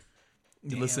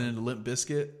 You listening to Limp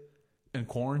Bizkit and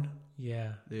Korn?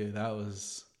 Yeah. Dude, that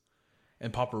was...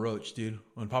 And Papa Roach, dude.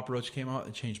 When Papa Roach came out,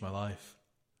 it changed my life.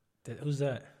 Who's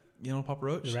that? You know Papa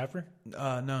Roach? The rapper?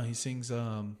 No, he sings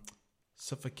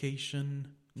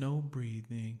Suffocation, No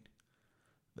Breathing.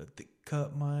 Let they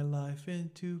cut my life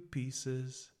into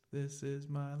pieces. This is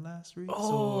my last resort.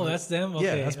 Oh, that's them? Okay,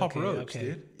 yeah, that's Papa okay, Roach, okay.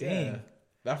 dude. Dang. Yeah.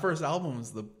 That first album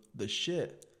was the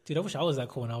shit. Dude, I wish I was that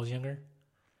cool when I was younger.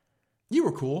 You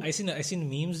were cool. I seen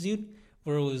memes, dude,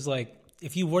 where it was like,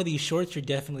 if you wore these shorts, you're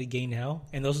definitely gay now.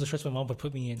 And those are the shorts my mom would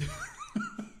put me in.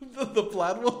 the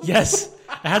plaid ones? Yes.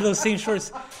 I had those same shorts.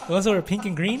 The ones that were pink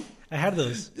and green, I had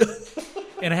those.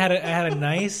 And I had a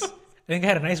nice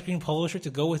green polo shirt to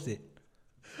go with it.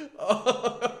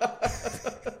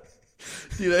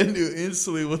 Dude, I knew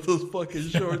instantly what those fucking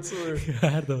shorts were. I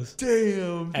had those.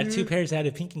 Damn, dude. I had two pairs. I had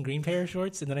a pink and green pair of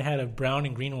shorts, and then I had a brown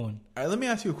and green one. All right, let me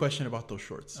ask you a question about those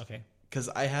shorts. Okay. Because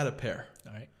I had a pair.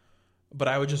 All right. But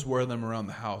I would just wear them around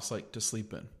the house, like to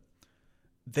sleep in.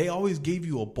 They always gave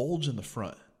you a bulge in the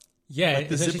front. Yeah, Like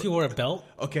the especially zipper- if you wore a belt.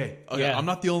 Okay, Yeah. I'm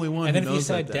not the only one And then who if you knows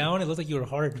sat that. down, it looked like you were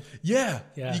hard. Yeah,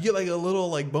 Yeah. you get like a little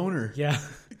like boner. Yeah.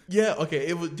 Yeah, okay.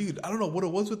 It was, dude. I don't know what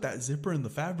it was with that zipper and the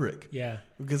fabric. Yeah.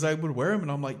 Because I would wear them and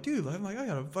I'm like, dude, I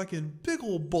got a fucking big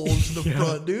old bulge in the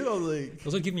front, dude. I was like,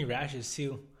 Those would give me rashes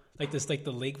too. Like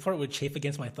the leg part would chafe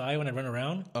against my thigh when I run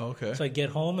around. oh, okay. So I get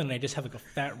home and I just have like a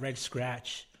fat red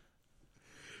scratch.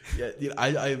 Yeah, dude,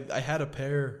 I had a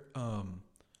pair.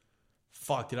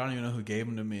 Fuck, dude, I don't even know who gave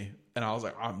them to me. and I was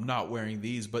like, I'm not wearing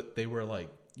these, but they were like,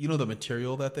 you know, the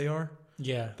material that they are.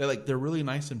 Yeah. They're really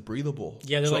nice and breathable.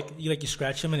 Yeah, they're like you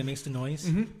scratch them and it makes the noise.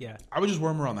 Mm-hmm. Yeah. I would just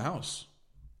wear them around the house,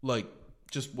 like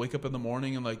just wake up in the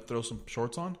morning and like throw some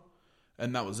shorts on,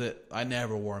 and that was it. I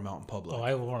never wore them out in public. Oh,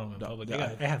 I wore them in public.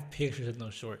 Yeah. I have pictures in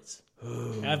those shorts.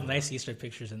 I have nice Easter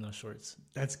pictures in those shorts.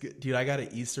 That's good, dude. I got an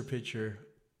Easter picture.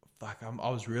 Fuck, I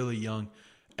was really young,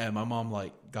 and my mom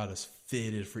like got us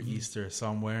fitted for Easter. So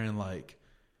I'm wearing like,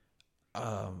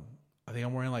 I think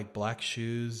I'm wearing like black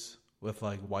shoes with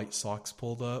like white socks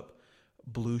pulled up,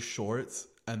 blue shorts,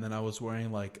 and then I was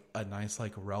wearing like a nice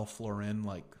like Ralph Lauren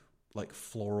like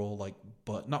floral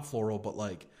but not floral but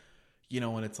like, you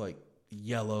know, when it's like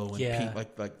yellow and pink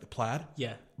like the plaid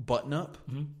button up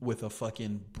with a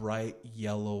fucking bright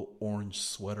yellow orange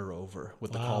sweater over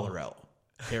with the collar out,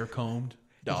 hair combed.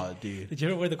 Dude, did you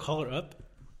ever wear the collar up?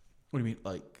 What do you mean,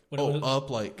 like up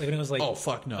like when it was like, oh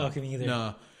fuck no. Okay, me either.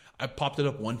 No, I popped it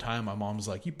up one time. My mom was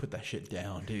like, "You put that shit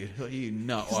down, dude. You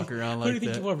not walk around like that." Who do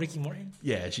you think you were, Ricky Morton?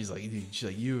 Yeah, she's like,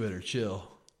 you better chill.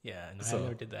 Yeah, no, I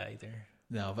never did that either.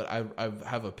 No, but I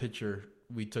have a picture.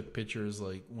 We took pictures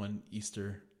like one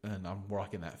Easter, and I'm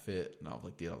rocking that fit, and I was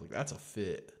like, that's a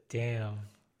fit. Damn.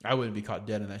 I wouldn't be caught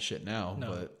dead in that shit now,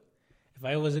 but if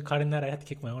I wasn't caught in that, I'd have to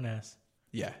kick my own ass.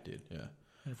 Yeah, dude. Yeah,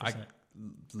 100%. I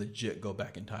legit go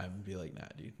back in time and be like, nah,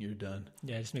 dude, you're done.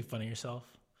 Yeah, just make fun of yourself.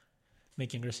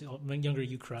 Make younger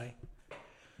you cry.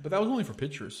 But that was only for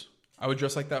pictures. I would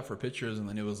dress like that for pictures, and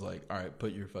then it was like, all right,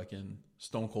 put your fucking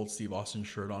Stone Cold Steve Austin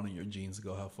shirt on and your jeans to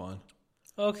go have fun.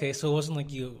 Okay, so it wasn't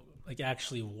like you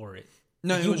actually wore it.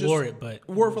 No, like you wore it, but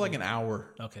wore it for like an hour.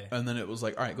 Okay, and then it was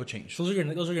like, all right, go change. So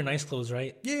those are your nice clothes,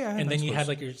 right? Yeah, and nice then you clothes. had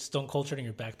like your Stone Cold shirt in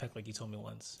your backpack, like you told me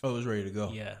once. Oh, it was ready to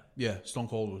go. Yeah. Stone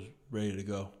Cold was ready to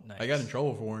go. Nice. I got in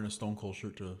trouble for wearing a Stone Cold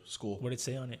shirt to school. What did it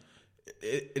say on it?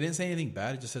 It didn't say anything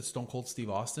bad. It just said Stone Cold Steve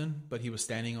Austin, but he was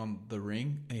standing on the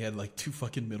ring and he had like two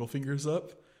fucking middle fingers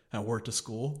up. And I worked to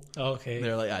school. Oh, okay.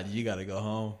 They're like, you got to go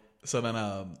home. So then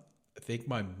I think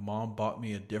my mom bought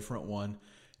me a different one,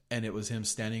 and it was him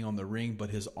standing on the ring, but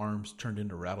his arms turned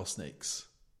into rattlesnakes.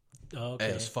 Oh, okay.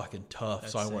 And it was fucking tough.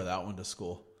 So I wore that one to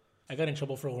school. I got in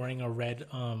trouble for wearing a red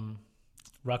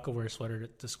Rockaware sweater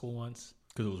to school once.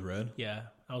 Because it was red? Yeah.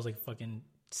 I was like fucking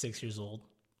 6 years old.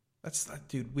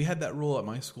 Dude, we had that rule at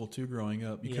my school too growing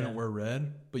up. You couldn't wear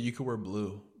red, but you could wear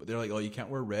blue. But they're like, oh, you can't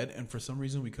wear red. And for some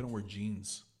reason, we couldn't wear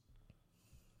jeans.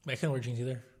 I couldn't wear jeans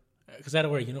either. Because I had to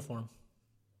wear a uniform.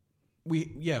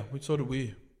 So did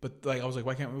we. But like, I was like,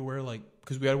 why can't we wear like,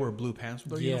 because we had to wear blue pants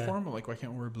with our uniform. I'm like, why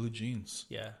can't we wear blue jeans?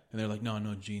 Yeah. And they're like, no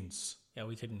jeans. Yeah,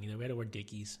 we couldn't either. We had to wear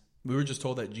Dickies. We were just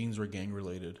told that jeans were gang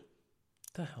related.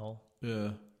 The hell? Yeah.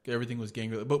 Everything was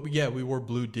gang related. But yeah, we wore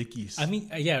blue Dickies. I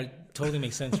mean, yeah, it totally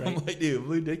makes sense, right? I'm like, dude,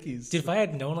 blue Dickies. Dude, if I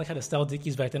had known like how to style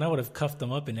Dickies back then, I would have cuffed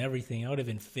them up and everything. I would have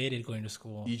been fitted going to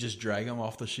school. You just drag them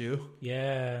off the shoe?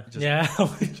 Yeah.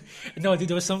 No, dude,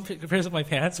 there was some pairs of my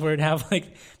pants where it'd have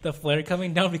like the flare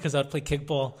coming down because I'd play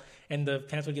kickball and the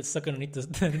pants would get stuck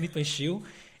underneath my shoe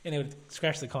and it would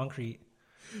scratch the concrete.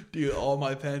 Dude, all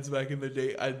my pants back in the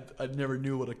day, I never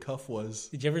knew what a cuff was.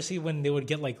 Did you ever see when they would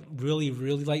get like really,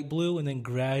 really light blue and then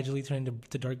gradually turn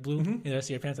to dark blue in the rest of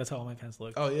your pants? That's how all my pants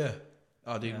look. Oh, yeah.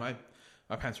 Oh, dude, my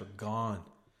pants were gone.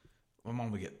 My mom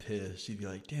would get pissed. She'd be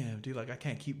like, damn, dude, like I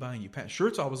can't keep buying you pants.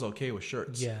 Shirts, I was okay with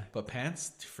shirts. Yeah. But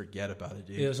pants, forget about it,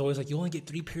 dude. It was always like, you only get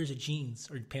 3 pairs of jeans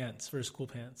or pants for school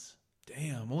pants.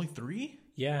 Damn, only 3?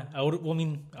 Yeah, I would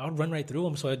run right through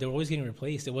them, so they were always getting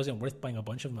replaced. It wasn't worth buying a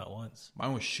bunch of them at once.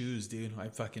 Mine was shoes, dude. I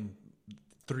fucking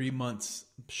 3 months,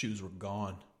 shoes were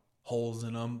gone, holes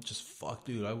in them. Just fuck,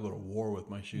 dude. I would go to war with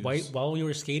my shoes. While we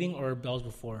were skating, or that was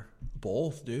before?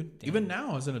 Both, dude. Damn. Even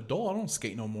now, as an adult, I don't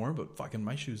skate no more. But fucking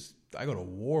my shoes, I go to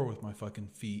war with my fucking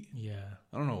feet. Yeah,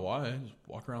 I don't know why. I just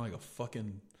walk around like a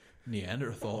fucking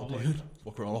Neanderthal, dude.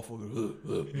 Walk around all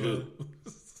fucking.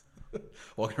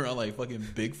 Walking around like fucking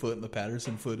Bigfoot in the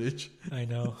Patterson footage. I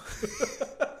know.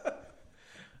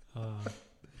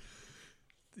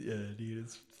 Yeah, dude,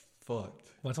 it's fucked.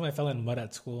 One time I fell in mud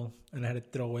at school and I had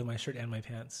to throw away my shirt and my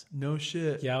pants. No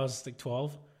shit. Yeah, I was like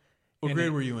 12. What grade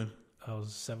were you in? I was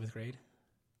 7th grade.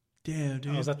 Damn,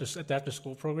 dude. I was at the after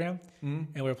school program,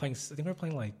 and we were playing. I think we were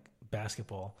playing like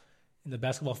basketball, and the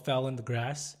basketball fell in the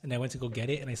grass, and I went to go get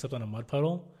it, and I slipped on a mud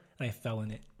puddle, and I fell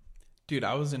in it. Dude,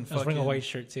 I was wearing a white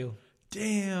shirt too.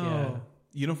 Damn. Yeah.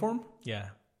 Uniform? Yeah.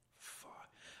 Fuck.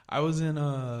 I was in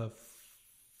 3rd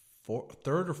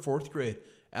or 4th grade,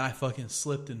 and I fucking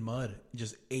slipped in mud.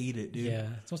 Just ate it, dude. Yeah,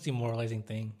 it's the most demoralizing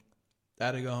thing. I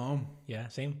had to go home. Yeah,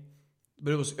 same.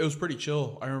 But it was pretty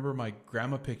chill. I remember my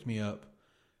grandma picked me up,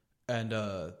 and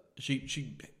I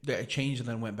changed and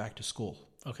then went back to school.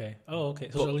 Okay. Oh, okay.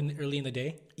 So But- early in the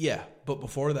day. Yeah, but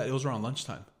before that, it was around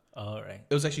lunchtime. All right.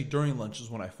 It was actually during lunch is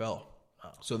when I fell. Oh.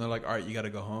 So they're like, all right, you got to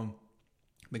go home,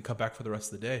 then come back for the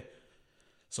rest of the day.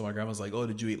 So my grandma's like, oh,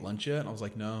 did you eat lunch yet? And I was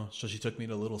like, no. So she took me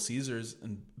to Little Caesars.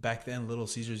 And back then, Little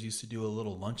Caesars used to do a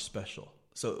little lunch special.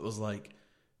 So it was like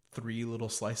 3 little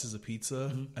slices of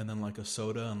pizza and then like a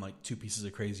soda and like 2 pieces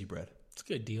of crazy bread. It's a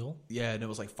good deal. Yeah, and it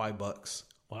was like $5.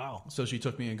 Wow. So she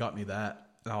took me and got me that.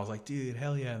 And I was like, dude,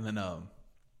 hell yeah. And then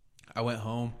I went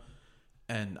home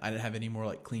and I didn't have any more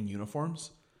like clean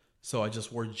uniforms. So I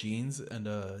just wore jeans and,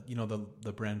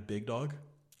 the brand Big Dog.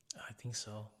 I think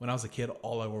so. When I was a kid,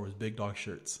 all I wore was Big Dog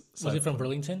shirts. So Was it from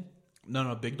Burlington?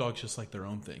 No, Big Dog's just like their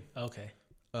own thing. Okay.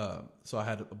 So I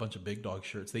had a bunch of Big Dog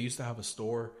shirts. They used to have a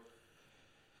store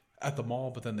at the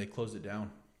mall, but then they closed it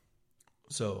down.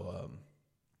 So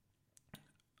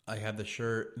I had the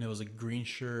shirt, and it was a green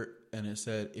shirt, and it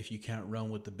said, if you can't run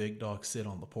with the Big Dog, sit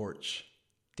on the porch.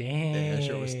 Dang. And that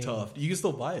shirt was tough. You can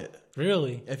still buy it.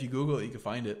 Really? If you Google it, you can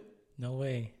find it. No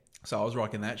way. So I was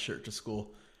rocking that shirt to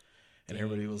school, and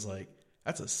everybody was like,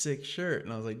 that's a sick shirt.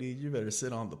 And I was like, dude, you better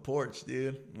sit on the porch,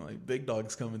 dude. I'm like, Big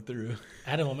Dog's coming through. I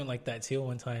had a moment like that too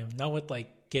one time. Not with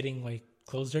like getting like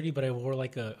clothes dirty, but I wore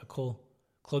like a cool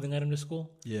clothing item to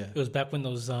school. Yeah. It was back when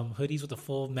those hoodies with the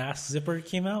full mask zipper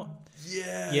came out.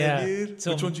 Yeah, dude.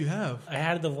 So Which ones you have? I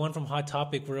had the one from Hot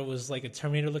Topic where it was like a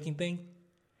Terminator looking thing.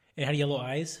 It had yellow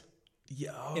eyes.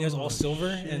 Yeah. And it was all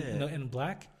silver shit. and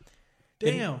black.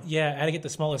 Damn. Then, yeah, I had to get the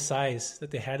smallest size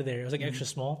that they had there. It was like extra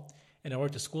small. And I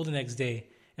worked at school the next day.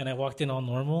 And I walked in all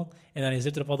normal. And then I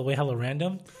zipped it up all the way hella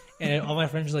random. And all my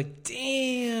friends were like,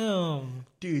 damn.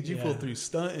 Dude, you Yeah. pulled through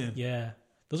stunting. Yeah.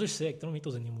 Those are sick. They don't make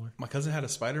those anymore. My cousin had a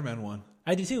Spider-Man one.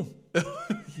 I do too.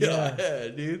 Yeah,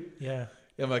 dude. Yeah.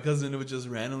 Yeah, my cousin would just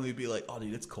randomly be like, oh,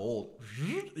 dude, it's cold.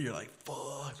 You're like,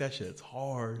 fuck, that shit's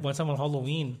hard. One time on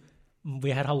Halloween, we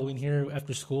had Halloween here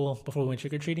after school before we went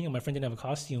trick-or-treating, and my friend didn't have a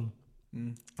costume.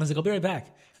 I was like, I'll be right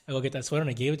back. I go get that sweater, and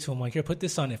I gave it to him. I'm like, here, put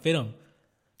this on. It fit him.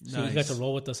 So he got to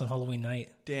roll with us on Halloween night.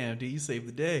 Damn, dude, you saved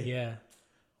the day. Yeah.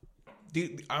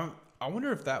 Dude, I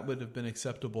wonder if that would have been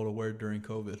acceptable to wear during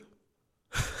COVID.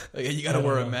 Like, you got to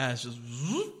wear a mask. Just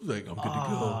like, I'm good to go.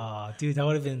 Ah, dude, that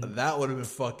would have been. That would have been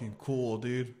fucking cool,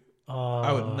 dude.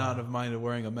 I would not have minded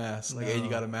wearing a mask. Like, hey, you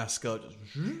got a mask up.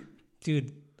 Just,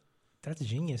 Dude, that's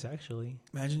genius, actually.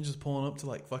 imagine just pulling up to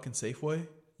like fucking Safeway.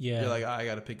 Yeah. You're like, I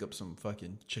got to pick up some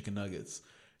fucking chicken nuggets.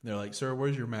 And they're like, sir,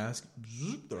 where's your mask?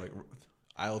 They're like,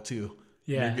 aisle 2.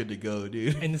 Yeah. You're good to go,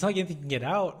 dude. And it's not like anything can get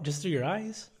out just through your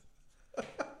eyes.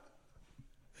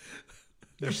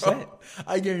 You're set.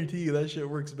 I guarantee you that shit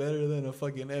works better than a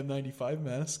fucking N95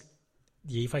 mask.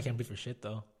 Yeah, you probably can't breathe for shit,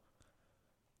 though.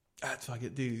 That's fucking,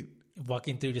 dude.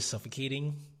 Walking through just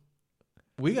suffocating.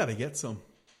 We got to get some.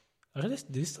 Do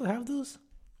they still have those?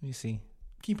 Let me see.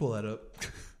 Can you pull that up?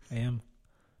 I am.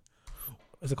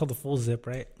 Is it called the full zip,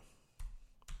 right?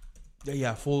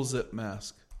 Yeah, full zip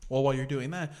mask. Well, while you're doing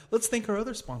that, let's thank our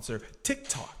other sponsor,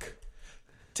 TikTok.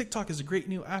 TikTok is a great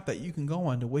new app that you can go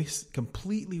on to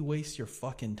completely waste your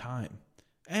fucking time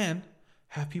and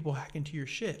have people hack into your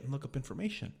shit and look up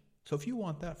information. So if you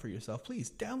want that for yourself, please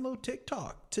download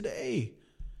TikTok today.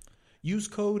 Use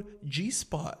code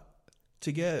GSPOT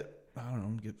to get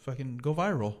go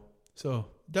viral. So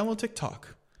download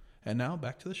TikTok. And now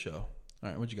back to the show. All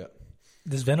right, what you got?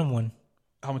 This Venom one.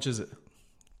 How much is it?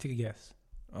 Take a guess.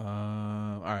 All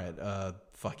right, I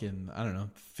don't know,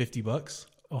 $50.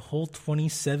 A whole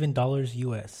 $27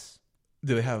 US.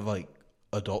 Do they have like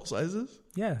adult sizes?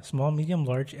 Yeah, small, medium,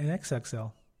 large, and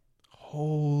XXL.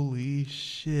 Holy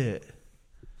shit.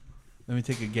 Let me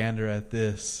take a gander at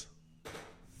this.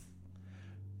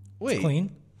 Wait, It's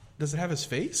clean. does it have his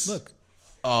face? Look.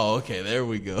 Oh, okay, there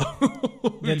we go.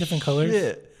 Yeah, different colors.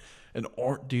 Shit.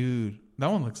 Dude, that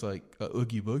one looks like a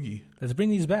Oogie Boogie. Let's bring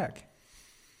these back.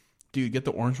 Dude, get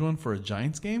the orange one for a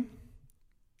Giants game?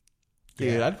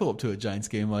 Dude, Yeah. I'd pull up to a Giants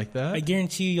game like that. I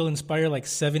guarantee you'll inspire like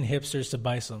 7 hipsters to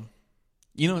buy some.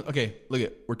 You know, okay, look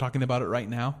at, we're talking about it right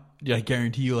now. Dude, I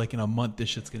guarantee you, like in a month, this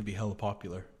shit's gonna be hella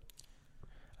popular.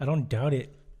 I don't doubt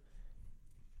it.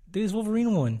 There's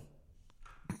Wolverine one.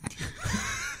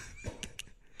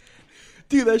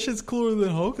 Dude, that shit's cooler than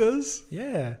Hoka's.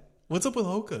 Yeah. What's up with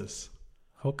Hoka's?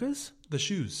 Hoka's? The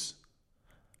shoes.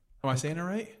 Am I saying it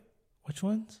right? Which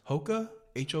ones? Hoka?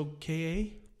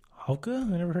 Hoka?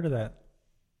 Hoka? I never heard of that.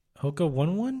 Hoka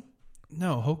 1-1?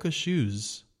 No, Hoka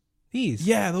shoes. These?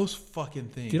 Yeah, those fucking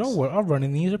things. Dude, I'll run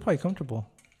in these. They're probably comfortable.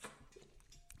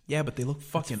 Yeah, but they look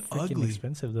fucking Freaking ugly.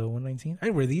 expensive though. $119.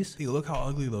 I'd wear these. Dude, look how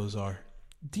ugly those are.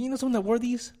 Do you know someone that wore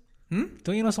these?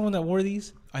 Don't you know someone that wore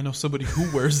these? I know somebody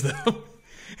who wears them.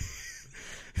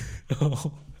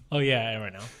 Oh, Oh yeah,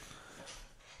 right now.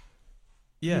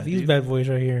 Yeah, These dude. bad boys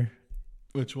right here.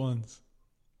 Which ones?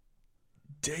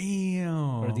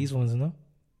 Damn. Or these ones, no?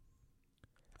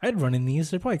 I'd run in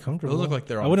these. They're probably comfortable. Those look like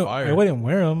they're on I wouldn't, fire. I wouldn't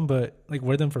wear them, but like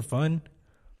wear them for fun.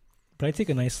 But I'd take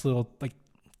a nice little like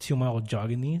 2-mile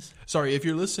jog in these. Sorry, if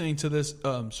you're listening to this,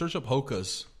 search up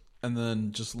Hokas and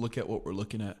then just look at what we're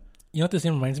looking at. You know what this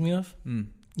name reminds me of?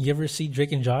 You ever see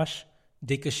Drake and Josh?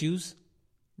 Dicka shoes?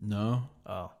 No.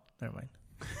 Oh, never mind.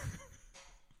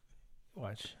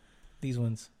 Watch. These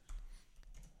ones.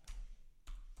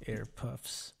 Air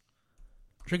Puffs.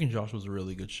 Drake and Josh was a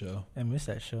really good show. I missed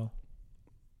that show.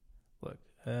 Look,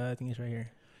 I think it's right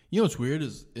here. You know what's weird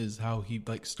is how he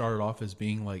like started off as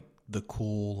being like the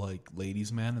cool like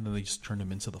ladies man, and then they just turned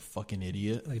him into the fucking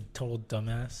idiot. Like total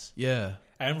dumbass. Yeah.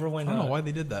 I remember when I don't know why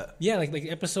they did that. yeah, like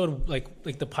episode like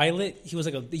the pilot, he was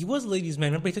a ladies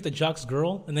man. Remember he took the jock's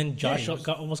girl, and then Josh he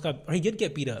was- he did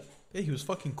get beat up. Yeah, he was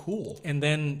fucking cool. And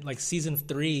then like season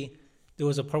 3, there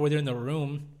was a part where they're in the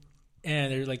room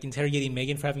and they're like interrogating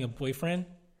Megan for having a boyfriend,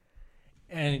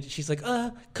 and she's like,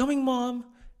 coming, mom.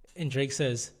 And Drake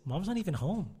says, mom's not even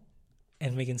home.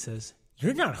 And Megan says,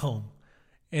 you're not home.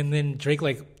 And then Drake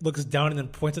like looks down and then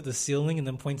points at the ceiling and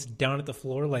then points down at the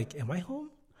floor like, am I home?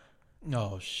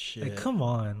 Oh shit. Like, come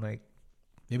on. Like,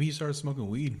 Maybe he started smoking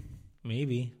weed.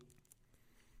 maybe.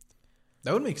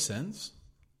 That would make sense.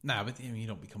 Nah, but I mean, you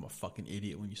don't become a fucking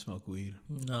idiot when you smoke weed.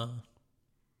 No.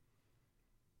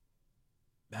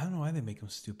 I don't know why they make him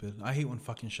stupid. I hate when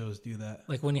fucking shows do that.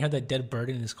 Like when he had that dead bird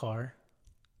in his car.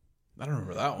 I don't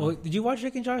remember that one. Well, did you watch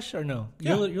Drake and Josh or no?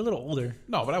 Yeah. You're a little older.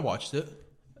 No, but I watched it.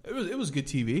 It was good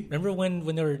TV. Remember when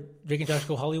they were Drake and Josh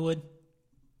Go Hollywood?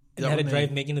 And That they had to when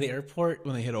drive Megan to the airport?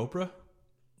 When they hit Oprah?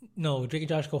 No, Drake and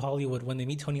Josh Go Hollywood when they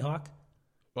meet Tony Hawk.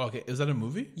 Well, okay, is that a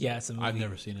movie? Yeah, it's a movie. I've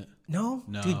never seen it. No?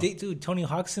 No. Dude, Tony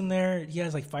Hawk's in there. He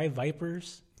has like 5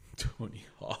 Vipers. Tony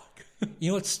Hawk. You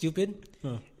know what's stupid?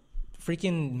 Huh.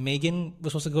 Freaking Megan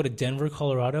was supposed to go to Denver,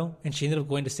 Colorado, and she ended up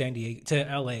going to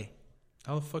LA.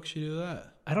 How the fuck she do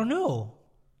that? I don't know.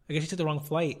 I guess she took the wrong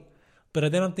flight. But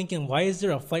then I'm thinking, why is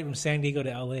there a flight from San Diego to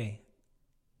LA?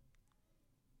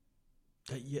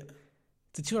 Yeah.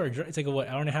 It's a 2-hour drive. It's like a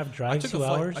hour and a half drive, 2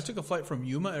 hours? I took a flight from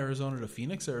Yuma, Arizona to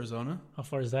Phoenix, Arizona. How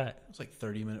far is that? It was like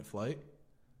 30-minute flight.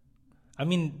 I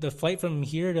mean, the flight from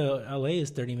here to LA is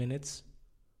 30 minutes.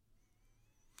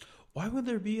 Why would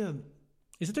there be a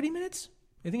Is it 30 minutes?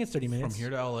 I think it's 30 minutes. from here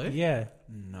to LA? Yeah.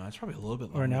 No, it's probably a little bit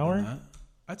longer Or an than hour? that.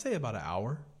 I'd say about an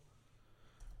hour.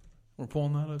 We're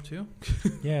pulling that up too.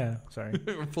 Yeah. Sorry.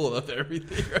 We're pulling up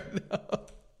everything right now.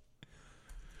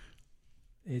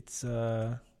 It's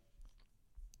I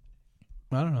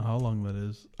don't know how long that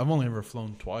is. I've only ever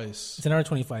flown twice. It's an hour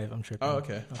 25. I'm tripping. Oh,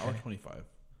 okay. Hour 25.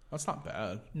 That's not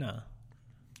bad. No.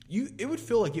 It would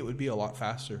feel like it would be a lot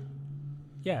faster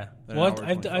Yeah. Than Well, an hour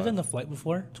I've 25. done the flight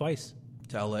before, twice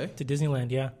to LA. to Disneyland.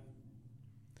 Yeah.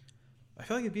 I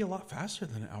feel like it'd be a lot faster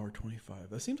than an hour 25.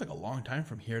 That seems like a long time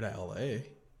from here to LA.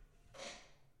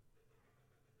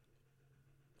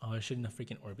 Oh, there's shooting the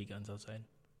freaking Orby guns outside.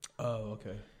 Oh,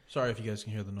 okay. Sorry if you guys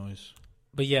can hear the noise.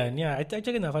 But yeah, I checked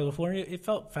in that flight before. It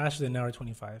felt faster than an hour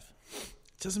 25. It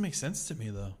doesn't make sense to me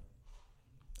though.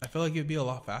 I feel like it'd be a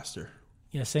lot faster.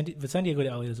 Yeah, but San Diego to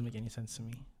LA doesn't make any sense to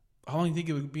me. How long do you think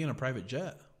it would be in a private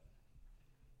jet?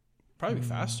 Probably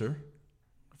faster.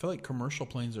 I feel like commercial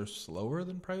planes are slower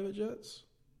than private jets.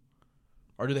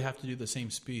 Or do they have to do the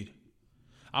same speed?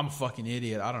 I'm a fucking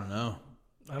idiot. I don't know.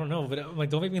 I don't know, but I'm like,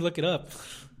 don't make me look it up.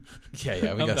 Yeah,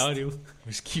 we I'm got down to. we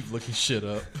just keep looking shit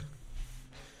up.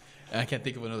 And I can't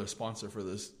think of another sponsor for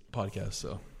this podcast,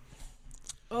 so.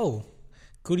 Oh,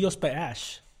 Curios by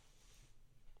Ash.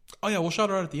 Oh yeah, we'll shout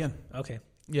her out at the end. Okay.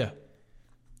 Yeah.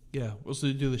 Yeah, we'll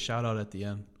still do the shout out at the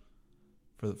end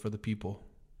for the people.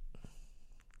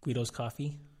 Guido's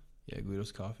Coffee. Yeah,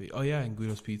 Guido's Coffee. Oh yeah, and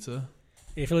Guido's Pizza.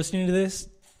 If you're listening to this,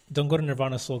 don't go to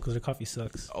Nirvana Soul because their coffee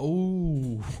sucks.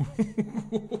 Oh.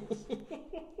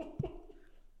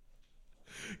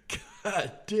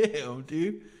 God damn,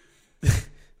 dude.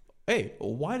 Hey,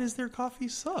 why does their coffee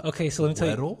suck? Okay, so let me tell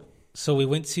you. Weddle? So we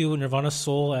went to Nirvana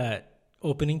Soul at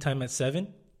opening time at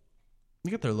 7.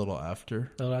 You get there a little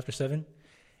after. A little after 7.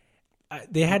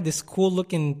 They had this cool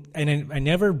looking, and I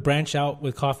never branch out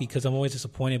with coffee because I'm always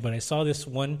disappointed. But I saw this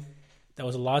one that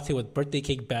was a latte with birthday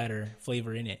cake batter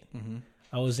flavor in it. Mm-hmm.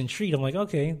 I was intrigued. I'm like,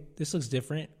 okay, this looks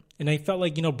different, and I felt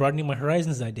like broadening my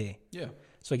horizons that day. Yeah.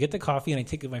 So I get the coffee and I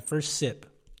take my first sip.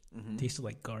 Mm-hmm. Tasted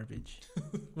like garbage.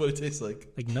 What it tastes like?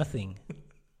 Like nothing.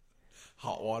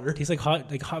 Hot water? Tastes like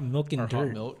hot milk and Or dirt.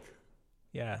 hot milk?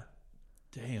 Yeah.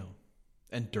 Damn.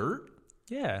 And dirt?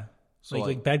 Yeah. So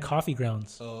like bad coffee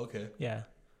grounds. Oh, okay. Yeah.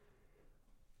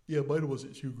 Yeah, mine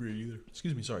wasn't too great either.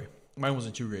 Excuse me, sorry. Mine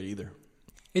wasn't too great either.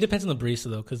 It depends on the barista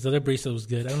though, because the other barista was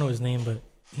good. I don't know his name, but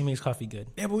he makes coffee good.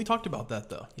 Yeah, but we talked about that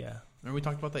though. Yeah, Remember we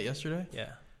talked about that yesterday?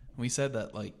 yeah. We said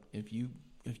that like if you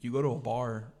go to a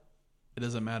bar, it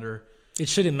doesn't matter. It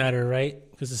shouldn't matter, right?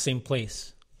 Because it's the same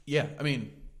place. Yeah, I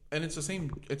mean, and it's the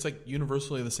same. It's like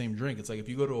universally the same drink. It's like if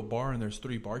you go to a bar and there's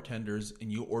 3 bartenders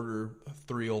and you order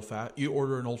you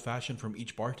order an old fashioned from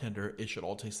each bartender, it should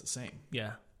all taste the same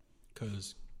Yeah,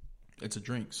 because it's a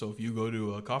drink. So if you go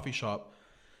to a coffee shop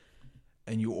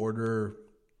and you order,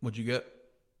 what'd you get?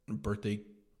 Birthday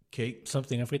cake,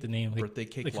 something. I forget the name. Like, birthday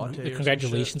cake like latte. Or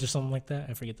congratulations or something like that.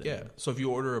 I forget the yeah. name. So if you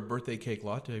order a birthday cake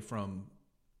latte from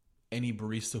any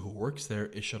barista who works there,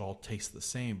 it should all taste the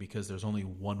same because there's only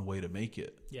one way to make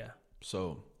it. Yeah.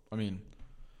 So, I mean,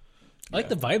 I like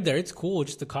the vibe there. It's cool.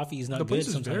 Just the coffee is not the good place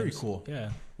is sometimes. very cool.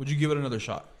 Yeah. Would you give it another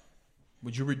shot?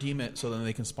 Would you redeem it so then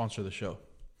they can sponsor the show?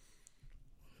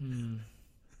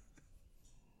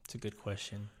 It's a good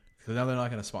question. Because now they're not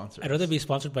going to sponsor. I'd rather be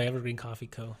sponsored by Evergreen Coffee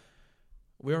Co.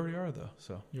 We already are though.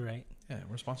 So You're right. yeah,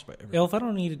 we're sponsored by Evergreen.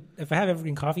 Yeah, if I have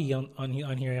Evergreen Coffee on here,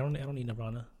 I don't need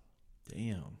Nirvana.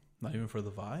 Damn, not even for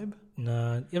the vibe.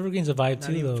 Nah, Evergreen's a vibe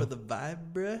too, though. for the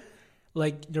vibe, bruh.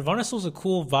 Like Nirvana still's a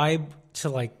cool vibe to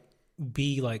like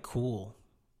be like cool,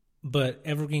 but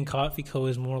Evergreen Coffee Co.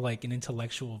 is more like an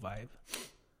intellectual vibe.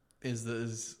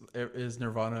 Is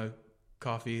Nirvana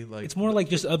coffee like? It's more like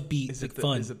just upbeat, Is like it the,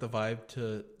 fun. Is it the vibe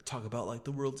to talk about like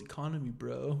the world's economy,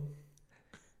 bro?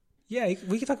 Yeah,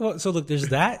 we can talk about. So look, there's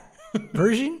that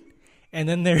version, and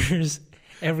then there's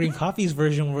Evergreen Coffee's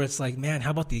version where it's like, man,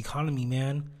 how about the economy,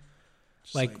 man?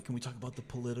 Just Like- can we talk about the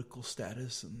political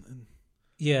status and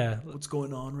Yeah, what's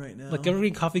going on right now? like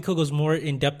Evergreen Coffee Co. goes more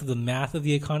in depth of the math of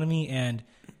the economy, and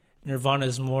Nirvana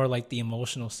is more like the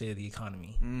emotional state of the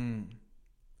economy.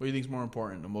 What do you think is more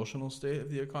important, emotional state of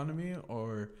the economy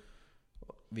or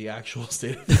the actual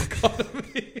state of the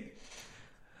economy?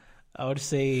 I would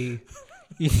say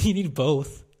you need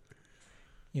both.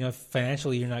 You know, if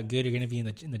financially you're not good, you're going to be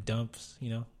in the dumps. You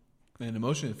know. And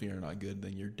emotionally, if you're not good,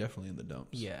 then you're definitely in the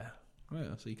dumps. Yeah. Oh,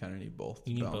 yeah, so you kind of need both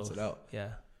You to need balance both. it out. Yeah.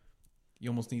 You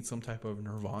almost need some type of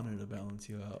Nirvana to balance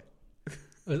you out.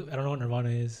 I don't know what Nirvana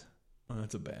is. Oh,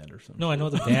 that's a band or something. No, I know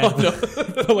the band.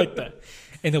 But like that.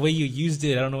 And the way you used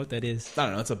it, I don't know what that is. I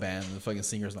don't know. It's a band. The fucking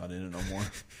singer's not in it no more.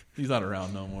 He's not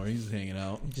around no more. He's hanging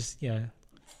out. Just yeah.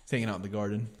 He's hanging out in the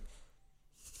garden.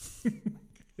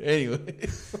 Anyway.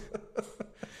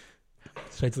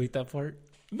 Should I delete that part?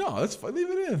 No, that's fine. Leave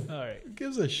it in. All right. Who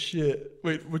gives a shit?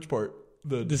 Wait, which part?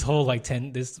 This whole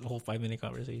 5-minute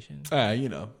conversation. You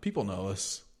know, people know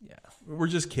us. Yeah. We're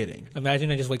just kidding. Imagine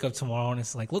I just wake up tomorrow and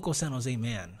it's like, local San Jose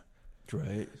man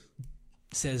Right?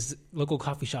 says local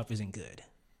coffee shop isn't good.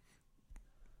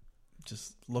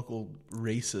 Just local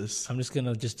racists. I'm just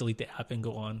gonna delete the app and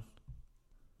go on.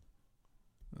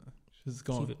 Just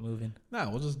go Keep on. it moving. Nah,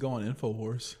 we'll just go on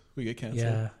InfoWars. We get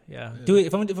canceled. Yeah. Do it.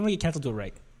 If I'm gonna get canceled, do it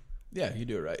right. Yeah, you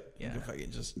do it right. Yeah. If I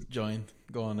can just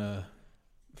go on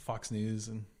Fox News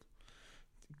and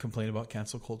complain about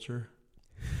cancel culture.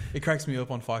 It cracks me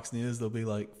up on Fox News. They'll be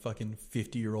like fucking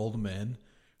 50-year-old men.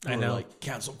 I know. Like,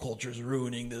 cancel culture's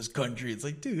ruining this country. It's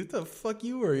like, dude, what the fuck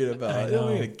you worried about? I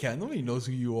know. Nobody knows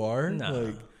who you are. Nah.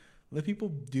 Like, let people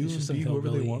do It's just and be some whoever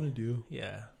they hillbilly. want to do.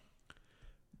 Yeah.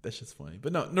 That shit's funny.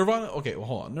 But no, Nirvana. Okay, well,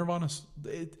 hold on.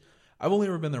 I've only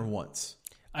ever been there once.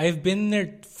 I've been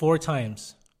there 4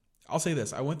 times. I'll say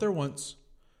this. I went there once.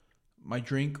 My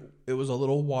drink, it was a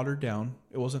little watered down.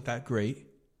 It wasn't that great.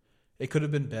 It could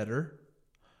have been better.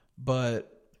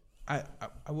 But I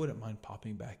wouldn't mind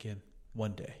popping back in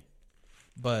one day.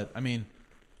 But, I mean,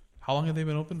 how long have they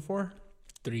been open for?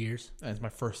 3 years. And it's my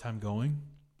first time going.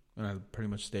 And I pretty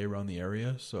much stay around the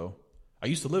area. So I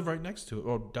used to live right next to it,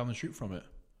 or down the street from it.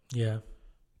 Yeah.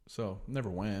 So never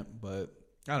went. But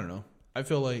I don't know. I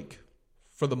feel like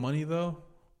for the money, though,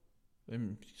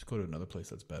 just go to another place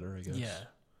that's better, I guess. Yeah.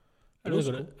 But I'd it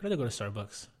was rather go to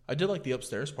Starbucks. I did like the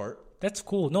upstairs part. That's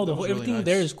cool. No, That was really everything nice.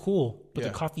 there is cool, but Yeah.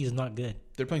 the coffee is not good.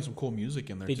 They're playing some cool music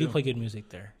in there, They too. do play good music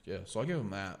there. Yeah, so I'll give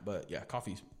them that. But yeah,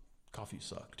 coffee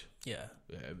sucked. Yeah.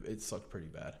 Yeah, it sucked pretty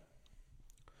bad.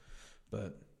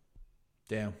 But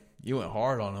damn, you went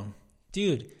hard on them.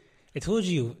 Dude, I told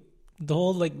you, the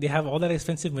whole, they have all that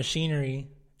expensive machinery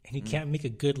and you can't make a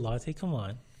good latte. Come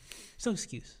on. There's no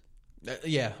excuse.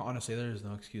 Yeah, honestly, there is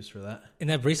no excuse for that. And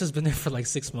that barista's been there for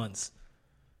 6 months.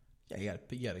 Yeah,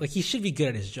 you gotta He should be good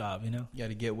at his job, you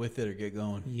gotta get with it or get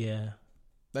going. Yeah.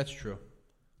 That's true.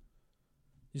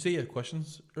 You say you had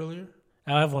questions earlier?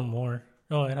 I have one more.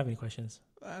 No, I don't have any questions.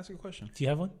 Ask a question. Do you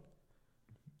have one?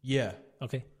 Yeah.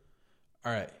 Okay.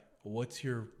 All right. What's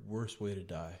your worst way to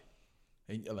die?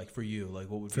 And like for you, like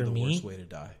what would For be the me? worst way to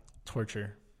die?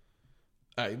 Torture.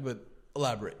 All right, but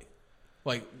elaborate.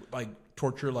 Like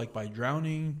torture, like by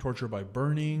drowning, torture by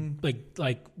burning.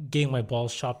 Like getting my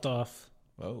balls chopped off,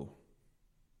 Oh,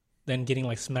 then getting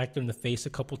like smacked in the face a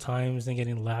couple times, then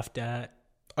getting laughed at.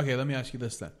 okay. Let me ask you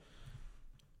this then: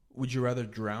 would you rather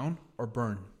drown or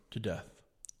burn to death?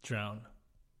 Drown.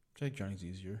 I think drowning's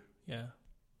easier. Yeah.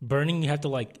 Burning, you have to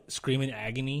like scream in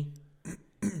agony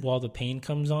while the pain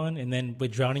comes on, and then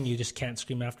with drowning, you just can't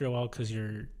scream after a while because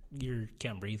you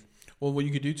can't breathe. Well, what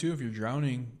you could do too, if you're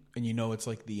drowning and you know it's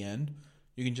like the end,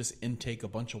 you can just intake a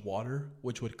bunch of water,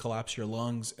 which would collapse your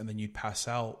lungs, and then you'd pass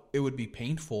out. It would be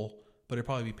painful, but it'd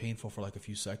probably be painful for like a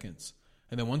few seconds.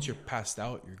 And then once you're passed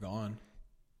out, you're gone.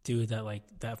 Dude,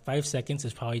 that 5 seconds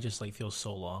is probably just like feels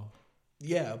so long.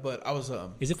 Yeah, but I was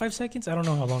Is it 5 seconds? I don't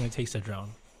know how long it takes to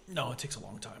drown. no, it takes a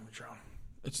long time to drown.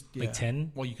 It's Like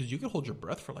 10? Well, because you could hold your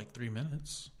breath for like 3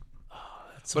 minutes.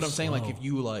 That's But so I'm saying like slow.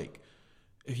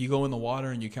 if you go in the water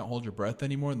and you can't hold your breath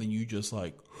anymore, and then you just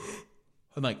like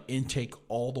and like intake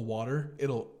all the water,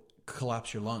 it'll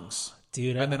collapse your lungs.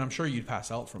 Dude, And then I'm sure you'd pass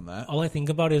out from that. all I think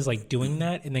about is like doing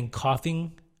that and then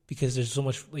coughing because there's so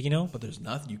much, like, you know, But there's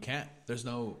nothing. You can't. There's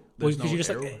no. well, There's no because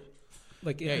you're just air.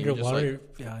 like Yeah, you're just, underwater.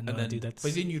 like- Yeah, no, and then, dude, that's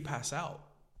but then you'd pass out,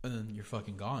 and then you're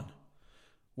fucking gone.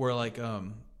 Where like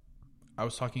I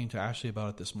was talking to Ashley about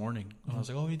it this morning, and I was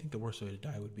like, "Oh, what do you think the worst way to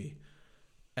die would be?"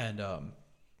 And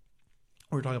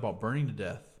we were talking about burning to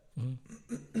death,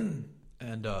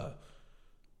 and I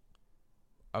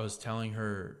was telling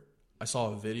her I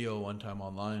saw a video one time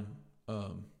online.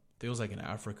 It was like in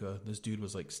Africa. This dude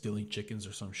was like stealing chickens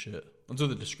or some shit. That's what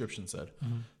the description said.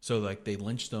 So like they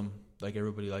lynched him, like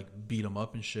everybody like beat him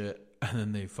up and shit, and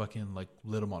then they fucking like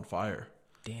lit him on fire.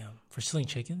 damn for stealing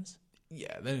chickens.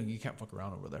 Yeah, then you can't fuck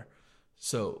around over there.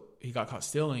 So he got caught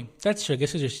stealing. That's true. I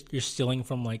guess 'cause you're stealing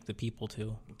from like the people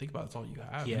too. Think about it, it's all you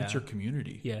have. Yeah. And it's your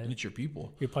community. Yeah. And it's your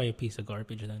people. You're probably a piece of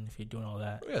garbage then if you're doing all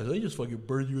that. Yeah, they just fucking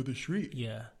burn you in the street.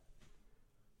 Yeah.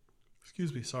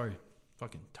 Excuse me, sorry.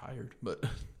 Fucking tired, but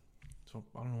so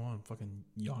I don't know why I'm fucking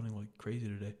yawning like crazy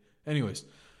today. Anyways,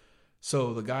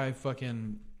 so the guy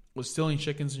fucking was stealing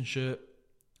chickens and shit.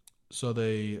 So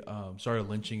they started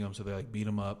lynching him. So they like beat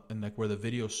him up, and like where the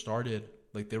video started,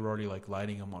 like they were already like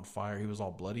lighting him on fire. He was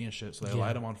all bloody and shit. So they Yeah.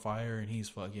 light him on fire, and he's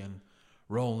fucking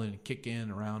rolling, kicking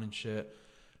around and shit.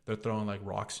 They're throwing like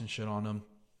rocks and shit on him.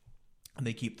 And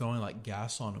they keep throwing like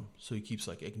gas on him, so he keeps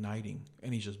like igniting,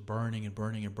 and he's just burning and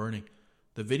burning and burning.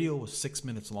 The video was 6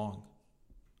 minutes long.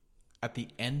 At the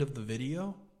end of the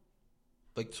video,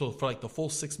 like so for like the full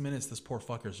 6 minutes, this poor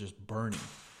fucker's just burning.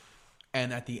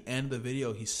 And at the end of the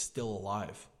video, he's still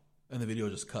alive, and the video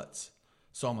just cuts.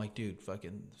 So I'm like, dude,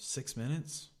 fucking 6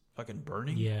 minutes, fucking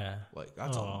burning. Yeah. Like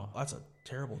that's a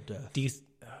terrible death. Do you?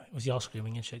 Was y'all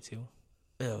screaming and shit too?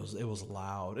 It was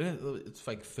loud, and it's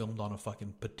like filmed on a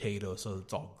fucking potato, so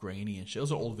it's all grainy and shit. It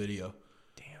was an old video.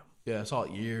 Damn. Yeah, I saw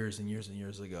it years and years and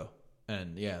years ago.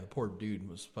 And yeah, the poor dude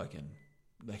was fucking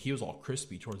like he was all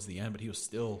crispy towards the end, but he was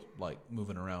still like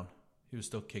moving around. He was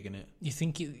still kicking it. You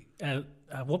think at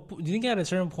what? Do you think at a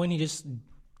certain point he just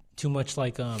too much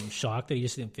like shocked that he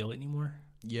just didn't feel it anymore?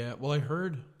 Yeah, well, I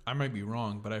heard, I might be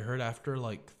wrong, but I heard after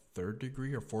like 3rd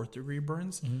degree or 4th degree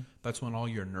burns, that's when all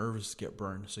your nerves get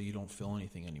burned, so you don't feel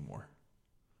anything anymore.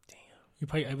 Damn. You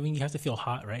probably. I mean, you have to feel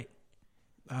hot, right?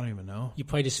 I don't even know. You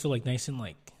probably just feel like nice and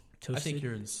like toasted. I think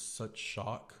you're in such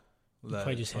shock You that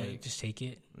probably just it's like, just take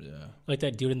it. yeah, Like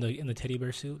that dude in the teddy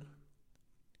bear suit.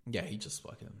 yeah, he just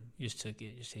fucking. You just took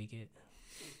it. Just take it.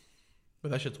 But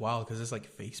that shit's wild because it's like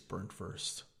face burned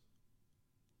first.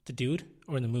 The dude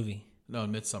or in the movie? No,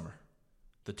 in Midsummer,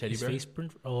 the teddy His bear. face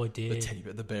burned. Oh, it did. The teddy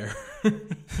bear, the bear.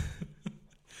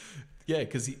 Yeah,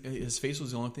 because his face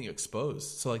was the only thing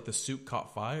exposed. So like the suit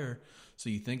caught fire. So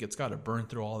you think it's got to burn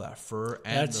through all that fur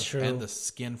and That's true. and the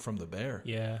skin from the bear.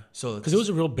 Yeah. So Because it was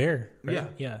a real bear. Right? yeah,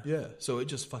 Yeah. yeah. So it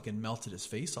just fucking melted his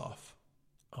face off.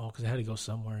 Oh, because it had to go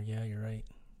somewhere. Yeah, you're right.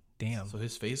 Damn. So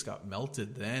his face got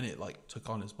melted. Then it like took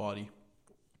on his body.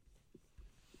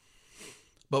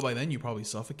 But by then you probably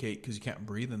suffocate because you can't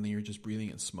breathe, and then you're just breathing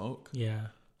in smoke. Yeah.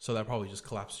 So that probably just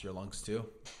collapses your lungs too.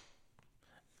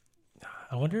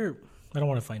 I wonder. I don't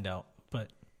want to find out, but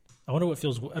I wonder what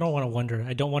feels. I don't want to wonder.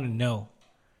 I don't want to know.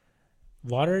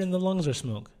 Water in the lungs or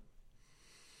smoke?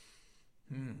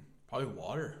 Probably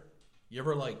water. You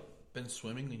ever like been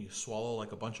swimming and you swallow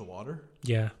like a bunch of water?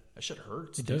 Yeah, That shit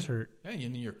hurts. it dude. does hurt. Yeah, and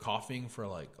then you're coughing for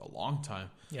like a long time.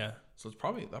 Yeah. So it's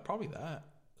probably that.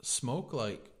 Smoke,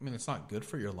 like, I mean, it's not good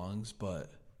for your lungs,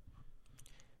 but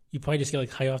You probably just get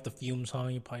like high off the fumes, huh?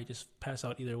 You probably just pass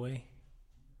out either way.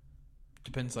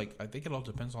 Depends. Like I think it all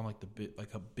depends on like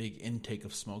a big intake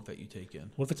of smoke that you take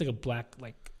in. What if it's like a black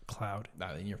like cloud?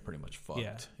 Nah, then you're pretty much fucked.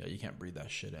 Yeah. Yeah, you can't breathe that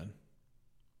shit in.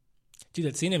 Dude,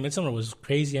 that scene in Midsommar was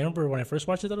crazy. I remember when I first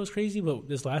watched it, I thought it was crazy, but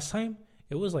this last time,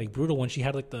 it was like brutal when she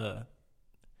had like the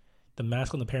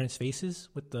mask on the parents' faces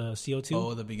with the CO2.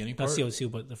 Oh, the beginning part. Not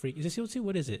CO2, but the freak. Is it CO2?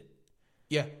 What is it?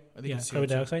 Yeah, I think it's carbon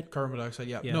CO2. dioxide. Carbon dioxide.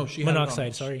 Yeah. Yeah. No, she had monoxide. it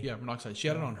on, Sorry. Yeah, monoxide. She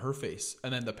had it on her face,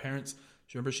 and then the parents.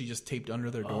 Remember, she just taped under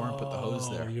their door and put the hose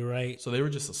there. You're right. So they were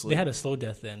just asleep. They had a slow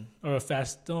death then, or a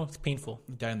fast. No, it's painful.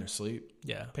 Die in their sleep.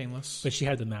 Yeah, Painless. but she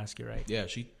had the mask. You're right. Yeah,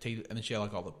 she taped, and then she had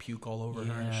like all the puke all over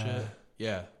her and shit.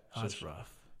 Yeah, That's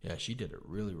rough. Yeah, she did it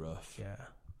really rough. Yeah,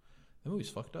 The movie's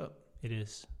fucked up. it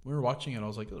is. We were watching it. I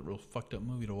was like, it's a real fucked up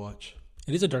movie to watch.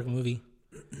 It is a dark movie.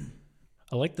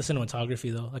 I like the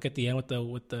cinematography though. Like at the end with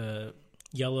the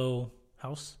yellow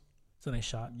house. It's a nice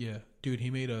shot. Yeah, dude, he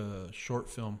made a short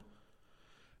film.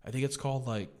 I think it's called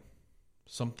like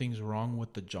Something's Wrong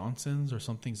with the Johnsons or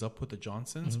Something's Up with the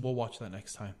Johnsons. Mm-hmm. We'll watch that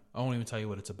next time. I won't even tell you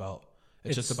what it's about.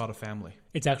 It's just about a family.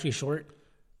 It's actually short.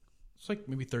 It's like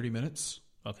maybe 30 minutes.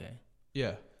 Okay.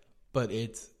 Yeah, but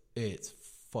it's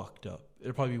fucked up.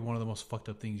 It'll probably be one of the most fucked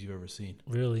up things you've ever seen.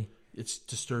 Really? It's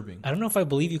disturbing. I don't know if I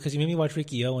believe you because you made me watch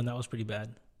Ricky O and that was pretty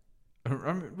bad.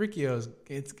 Ricky O's.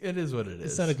 It is what it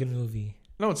is. It's not a good movie.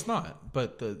 No, it's not.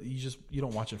 But you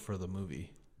don't watch it for the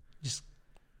movie. Just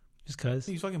cause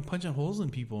He's fucking punching holes in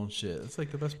people and shit. That's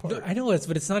like the best part. I know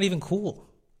but it's not even cool.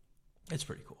 It's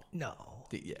pretty cool. No,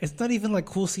 Yeah. it's not even like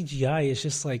cool CGI. It's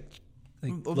just like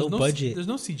low There's budget. There's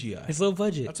no CGI. It's low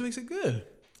budget. That's what makes it good.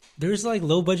 There's like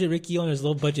low budget Ricky O and there's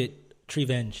low budget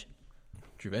Treevenge.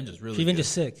 Treevenge is really Treevenge good. is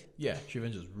sick. Yeah,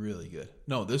 Treevenge is really good.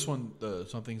 No, this one, the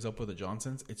Something's Up with the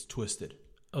Johnsons, it's twisted.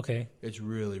 Okay, It's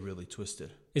really, really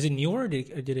twisted. is it newer or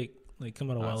did it like come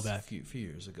out a while It's back? A few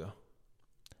years ago.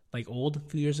 Like old a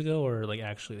few years ago or like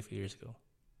actually a few years ago?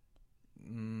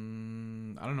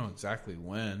 I don't know exactly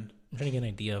when. I'm trying to get an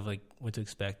idea of like what to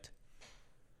expect.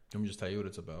 Let me just tell you what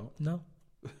it's about. No.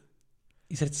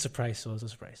 You said it's a surprise, so it's a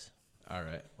surprise. All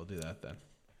right, we'll do that then.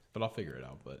 But I'll figure it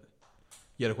out. But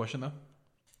you had a question though?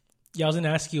 Yeah, I was gonna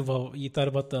ask you about you thought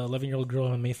about the 11-year-old girl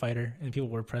MMA fighter, and people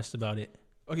were pressed about it.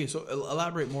 Okay, so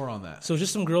elaborate more on that. So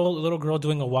just some little girl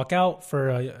doing a walkout for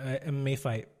a MMA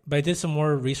fight. But I did some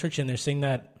more research, and they're saying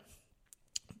that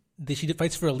she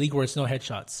fights for a league where it's no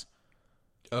headshots.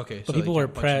 Okay, But so people they were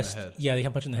can't punch in the pressed. head. Yeah, they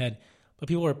can't punch in the head. But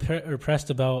people were pressed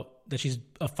about that she's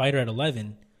a fighter at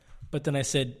 11. But then I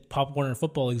said Pop Warner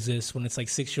football exists when it's like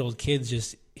 6-year-old kids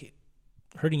just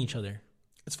hurting each other.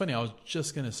 It's funny. I was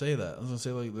just gonna say that. I was gonna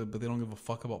say like, but they don't give a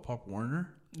fuck about Pop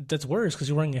Warner, That's worse because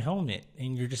you're wearing a helmet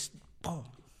and you're just boom.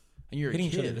 and you're a Hitting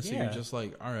each kid, other, so yeah. you're just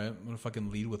like, all right, I'm gonna fucking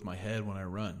lead with my head when I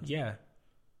run. Yeah.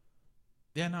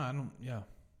 Yeah, no, I don't. Yeah,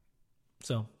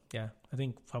 So yeah, I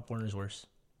think Pop Warner's worse.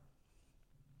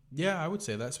 yeah, I would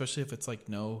say that, especially if it's like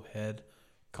no head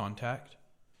contact.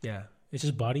 Yeah, it's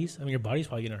just bodies. I mean, your body's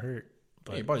probably gonna hurt.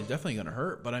 But Yeah, your body's definitely gonna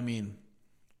hurt, but I mean,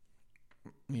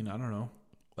 I don't know.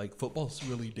 Like football's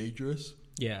really dangerous.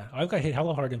 yeah, I've got hit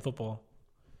hella hard in football.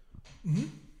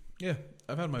 Yeah,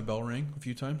 I've had my bell ring a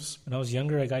few times. When I was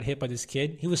younger, I got hit by this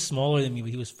kid. He was smaller than me, but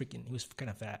he was kind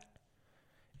of fat,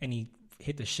 and he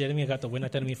hit the shit out of me. I got the wind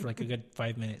knocked out of me for like a good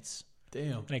 5 minutes,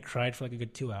 Damn. and I cried for like a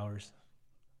good 2 hours.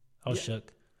 I was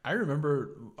shook. I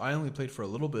remember I only played for a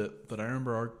little bit, but I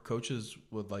remember our coaches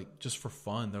would like just for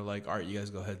fun. They're like, "All right, you guys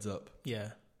go heads up," Yeah,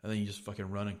 and then you just fucking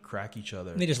run and crack each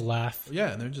other. and they just laugh.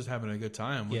 Yeah, and they're just having a good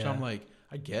time, which Yeah. I'm like,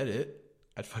 I get it.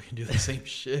 I'd fucking do the same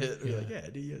shit. We're Yeah. like, yeah,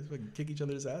 dude, you guys fucking kick each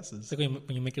other's asses. It's like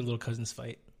when you make your little cousins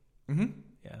fight. Mm-hmm.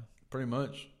 Yeah, Pretty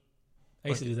much. I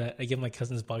used to do that. I give my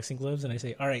cousins boxing gloves, and I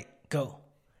say, "All right, go,"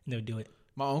 and they would do it.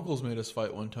 My uncles made us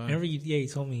fight one time. Remember, you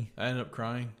told me. I ended up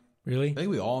crying. Really? I think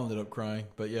we all ended up crying,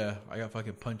 but yeah, I got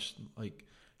fucking punched. Like,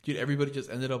 dude, everybody just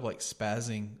ended up like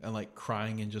spazzing and like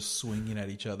crying and just swinging at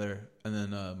each other. And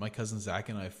then my cousin Zach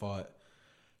and I fought,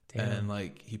 Damn. and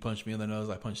like he punched me in the nose,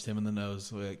 I punched him in the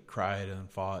nose. We like, cried and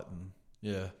fought, and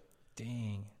yeah,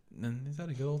 Dang. and then he's had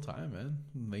a good old time, man,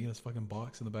 making us fucking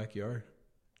box in the backyard.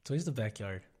 It's always the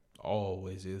backyard.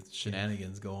 Always, dude.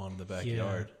 Shenanigans go on in the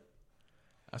backyard.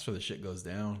 That's where the shit goes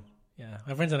down. Yeah,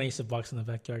 my friends and I used to box in the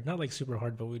backyard. Not like super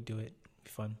hard, but we'd do it. It'd be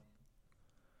fun.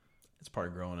 It's part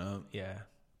of growing up. Yeah.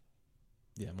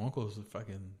 Yeah, my uncles are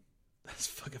fucking. That's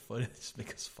fucking funny. They just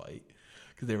make us fight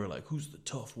because they were like, "Who's the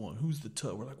tough one? Who's the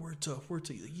tough?" We're like, "We're tough. We're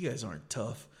tough." Like, you guys aren't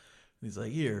tough. And he's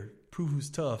like, "Here, prove who's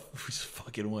tough." We just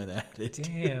fucking went at it.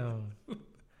 Damn.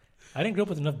 I didn't grow up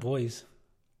with enough boys.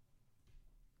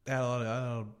 I had a lot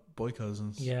of boy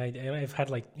cousins. Yeah, I've had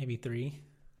like maybe 3.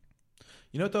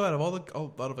 You know what though? Out of a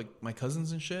lot of like my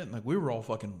cousins and shit, and like we were all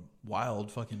fucking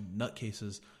wild, fucking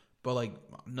nutcases, but like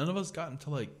none of us got into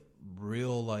like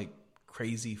real like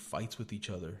crazy fights with each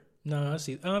other. No, I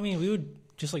see. I mean, we would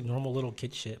just like normal little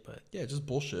kid shit, but Yeah, just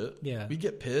bullshit. Yeah. we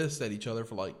get pissed at each other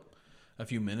for like a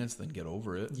few minutes, then get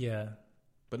over it. yeah,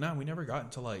 But now we never got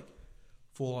into like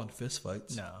full on fist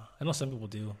fights. no. I know some people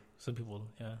do. Some people,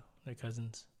 yeah, they're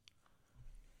cousins.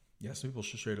 Yeah, some people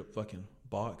should straight up fucking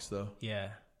box though. Yeah,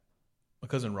 My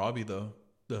cousin Robbie though,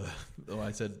 the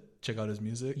I said check out his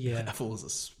music. Yeah. That fool was a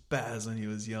spaz when he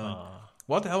was young. Aw.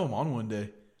 We'll have to have him on one day.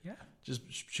 yeah. Just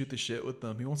shoot the shit with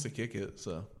them. He wants to kick it,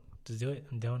 so Just do it.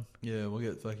 I'm down. yeah, we'll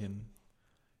get fucking.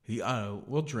 I don't know.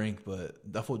 We'll drink, but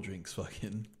that fool drinks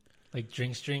fucking. Like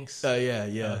drinks. Yeah.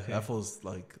 Okay. That fool's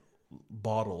like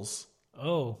bottles.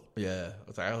 Oh, Yeah, I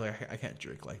was like, I can't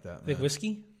drink like that, man. like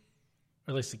whiskey,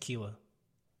 or like tequila.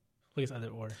 Like it's either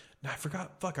or. Nah, I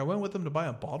forgot. Fuck, I went with him to buy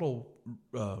a bottle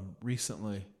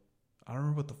recently. I don't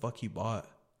remember what the fuck he bought.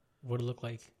 What it look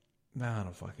like? Nah, I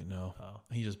don't fucking know. Oh,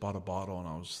 He just bought a bottle, and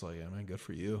I was just like, yeah, man, good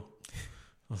for you.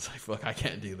 I was like, fuck, I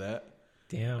can't do that.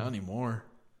 damn. Not anymore.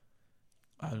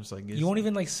 I was like, You won't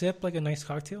even like sip like a nice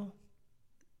cocktail.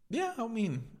 yeah, I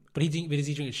mean, But does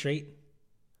he drink it straight?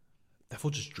 that fool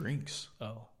just drinks.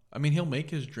 Oh, I mean, he'll make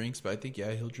his drinks, but I think,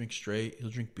 yeah, he'll drink straight. He'll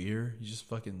drink beer. He's just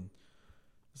fucking,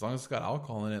 as long as it's got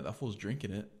alcohol in it, that fool's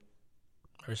drinking it.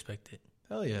 I respect it.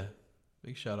 Hell yeah.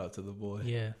 Big shout out to the boy.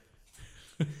 Yeah.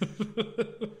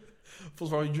 Fool's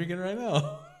probably drinking right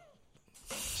now.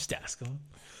 Just ask him.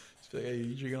 Just be like, hey,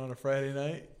 you drinking on a Friday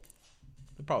night?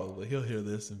 Probably. He'll hear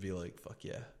this and be like, fuck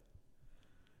yeah.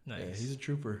 Nice. Yeah, he's a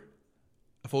trooper.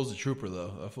 That fool's a trooper,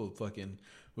 though. That fool fucking,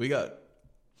 we got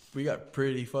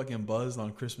pretty fucking buzzed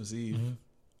on Christmas Eve. Mhm.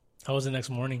 How was the next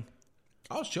morning?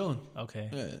 I was chilling. Okay.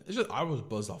 Yeah, it's just, I was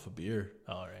buzzed off of beer.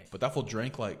 All right. But that fool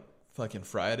drank like fucking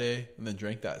Friday and then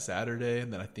drank that Saturday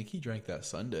and then I think he drank that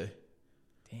Sunday.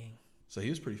 Dang. So he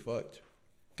was pretty fucked.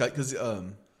 Because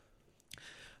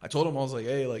I told him, I was like,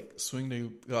 hey, like swing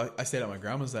to, I stayed at my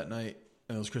grandma's that night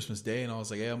and it was Christmas Day and I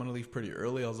was like, hey, I'm going to leave pretty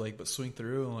early. I was like, but swing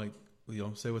through and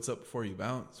like, say what's up before you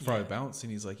bounce, before I bounce.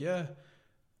 And he's like, yeah.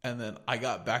 And then I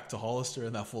got back to Hollister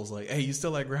and that fool's like, hey, you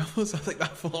still at grandma's? I was like,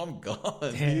 that fool, I'm gone,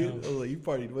 Damn. dude. I was like, you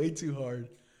partied way too hard.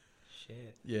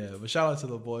 Shit. Yeah, but shout out to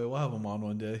the boy. We'll have him on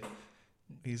one day.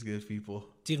 He's good people.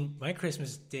 Dude, my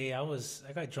Christmas Day, I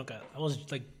got drunk. I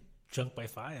was like drunk by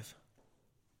 5.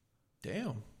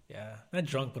 Damn. Yeah. Not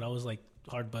drunk, but I was like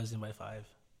hard buzzing by 5.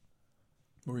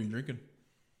 What were you drinking?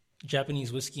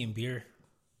 Japanese whiskey and beer.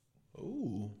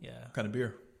 Ooh. Yeah. What kind of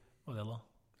beer? Modelo.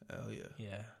 Hell yeah.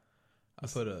 Yeah.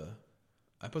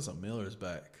 I put some Millers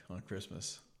back on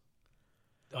Christmas.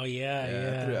 Oh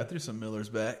yeah. I threw some Millers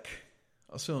back.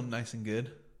 I was feeling nice and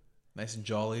good, nice and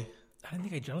jolly. I don't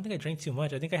think I drank too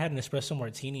much. I think I had an espresso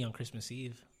martini on Christmas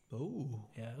Eve. Oh,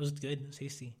 Yeah, it was good. It was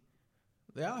tasty.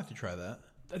 yeah, I'll have to try that.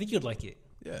 I think you'd like it.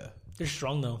 Yeah, They're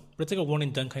strong though, but it's like a one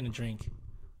and done kind of drink.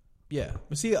 yeah.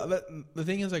 But see, the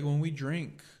thing is, like when we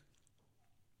drink,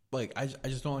 like I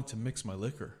just don't like to mix my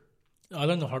liquor. I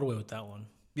learned the hard way with that one.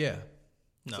 Yeah,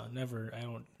 No, never. I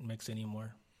don't mix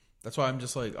anymore. that's why I'm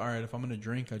just like, all right, if I'm gonna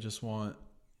drink, I just want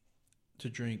to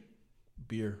drink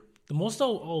beer. The most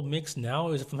I'll mix now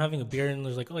is if I'm having a beer and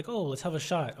there's like, oh, let's have a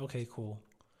shot. Okay, cool.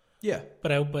 Yeah,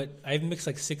 But I've mixed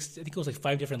like 6. I think it was like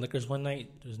 5 different liquors one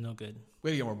night. It was no good. we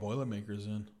gotta get more Boilermakers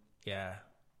in. Yeah,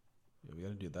 Yeah, we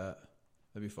gotta do that.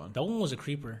 That'd be fun. that one was a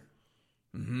creeper.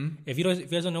 Mm-hmm. If you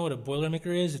guys don't know what a Boilermaker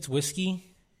is, it's whiskey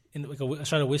and like a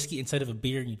shot of whiskey inside of a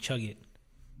beer and you chug it.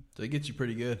 So it gets you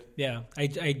pretty good. Yeah, we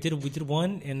did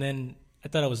one and then I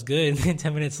thought I was good. And then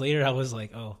 10 minutes later, I was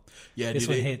like, oh, Yeah, This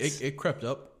dude, one hits. it crept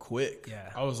up quick.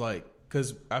 Yeah. I was like,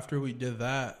 because after we did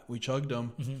that, we chugged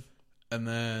them, and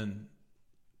then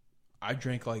I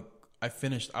drank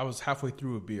I was halfway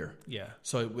through a beer. yeah,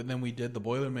 Then we did the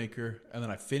Boilermaker, and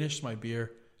then I finished my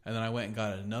beer, and then I went and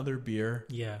got another beer,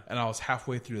 yeah, and I was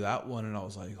halfway through that one, and I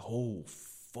was like, oh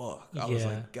fuck! I was Yeah.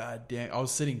 like, god damn! I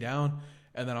was sitting down.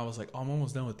 And then I was like, oh, I'm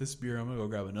almost done with this beer. I'm going to go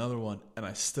grab another one. And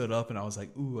I stood up and I was like,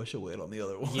 ooh, I should wait on the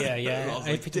other one. yeah, And yeah. was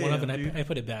I like, picked one up and "Damn, dude." I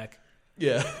put it back.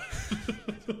 Yeah.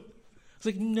 It's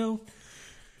like, no,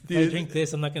 if I Dude, drink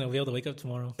this, I'm not gonna be able to wake up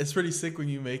tomorrow. it's pretty sick when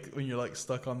you're like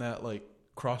stuck on that like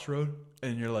crossroad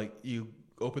and you're like, you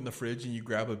open the fridge and you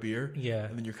grab a beer. Yeah,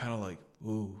 And then you're kind of like,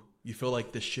 ooh, you feel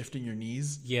like the shift in your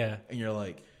knees. yeah, And you're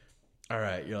like, all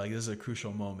right, you're like, this is a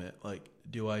crucial moment. Like,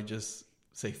 do I just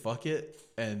say fuck it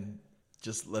and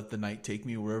just let the night take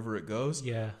me wherever it goes?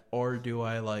 yeah, Or do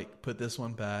I like put this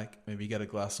one back, maybe get a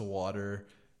glass of water,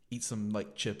 eat some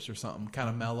like chips or something, kind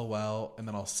of mellow out, and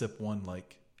then I'll sip one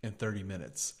like in 30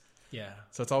 minutes. yeah.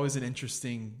 So it's always an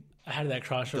interesting I had that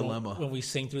crossroad dilemma. when we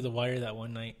sang through the wire that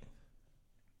one night.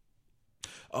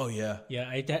 Oh yeah. Yeah,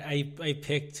 I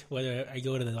picked whether I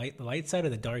go to the light side or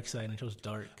the dark side, and I chose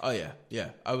dark. Oh yeah.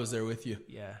 Yeah. I was there with you.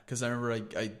 Yeah. Because I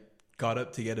remember I got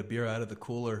up to get a beer out of the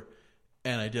cooler,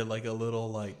 and I did like a little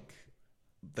like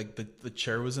the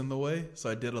chair was in the way, so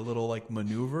I did a little like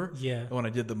maneuver. Yeah. And when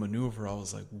I did the maneuver, I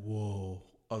was like, whoa.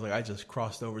 I was like, I just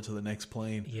crossed over to the next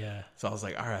plane. Yeah. So I was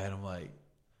like, all right. I'm like,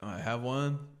 do I have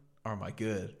one or am I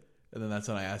good? And then that's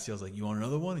when I asked you, I was like, you want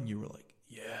another one? And you were like,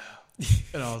 yeah.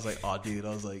 And I was like, oh, dude. I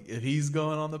was like, if he's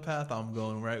going on the path, I'm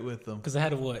going right with him. Because I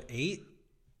had 8,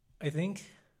 I think.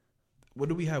 What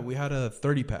did we have? We had a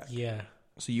 30 pack. Yeah.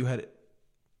 So you had it.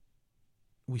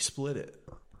 We split it.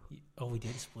 Oh, we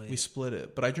did split. We split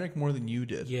it. But I drank more than you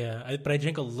did. Yeah, but I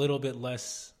drank a little bit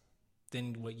less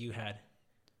than what you had.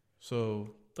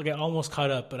 So Like I almost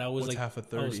caught up, but I was what's like half a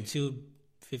 30? I was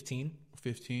 2:15.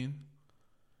 15.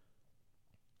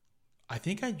 I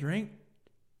think I drank.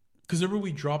 Because remember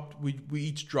we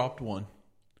each dropped one.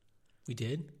 We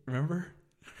did? Remember?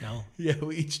 No. Yeah,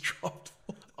 we each dropped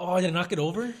one. Oh, I did knock it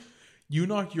over? You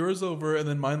knocked yours over, and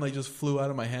then mine like just flew out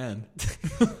of my hand.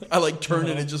 I like turned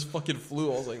and it just fucking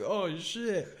flew. I was like, oh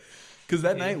shit. Because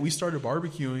that night we started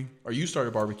barbecuing, or you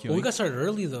started barbecuing. Well, we got started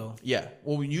early though. Yeah.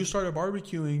 Well, when you started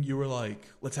barbecuing, you were like,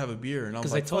 let's have a beer. And I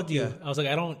was Because like, I told fuck you, yeah. I was like,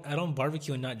 I don't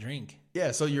barbecue and not drink.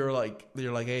 Yeah, so you're like,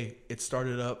 hey, it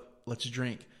started up. Let's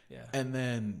drink. Yeah. And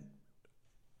then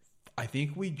I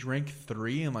think we drank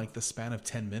 3 in like the span of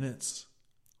 10 minutes.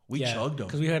 We chugged them.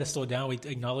 Because we had to slow down. We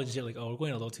acknowledged it like, oh, we're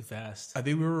going a little too fast. I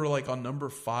think we were like on number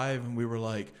 5 and we were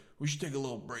like, we should take a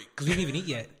little break. Because we didn't even eat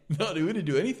yet. No, dude, we didn't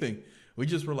do anything. We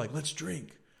just were like, let's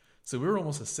drink. So we were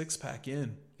almost a 6-pack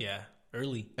in. Yeah,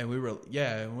 early. And we were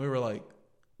like,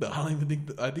 I don't even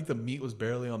think, I think the meat was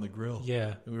barely on the grill.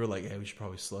 Yeah. And we were like, hey, we should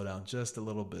probably slow down just a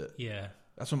little bit. Yeah.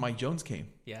 That's when Mike Jones came.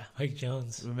 Yeah, Mike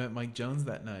Jones. We met Mike Jones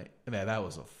that night. And that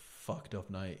was a fucked up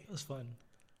night. It was fun.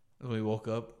 When we woke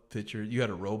up, picture, you had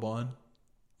a robe on.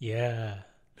 Yeah.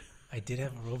 I did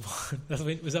have a robe on.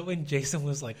 Was that when Jason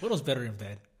was like, what was better in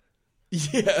bed?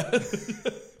 Yeah.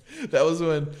 That was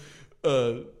when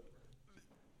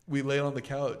we lay on the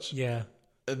couch. Yeah.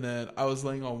 And then I was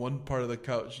laying on one part of the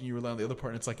couch and you were laying on the other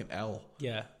part and it's like an L.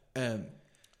 Yeah. And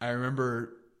I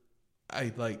remember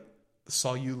I like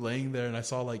saw you laying there and I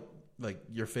saw like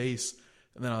your face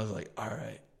and then I was like, all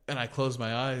right. And I closed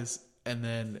my eyes and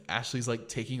then Ashley's like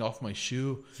taking off my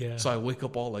shoe. Yeah. So I wake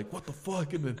up all like, what the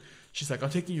fuck? And then she's like, I'm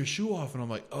taking your shoe off. And I'm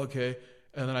like, okay.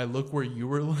 And then I look where you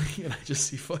were looking and I just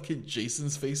see fucking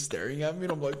Jason's face staring at me.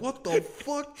 And I'm like, what the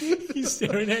fuck, dude? He's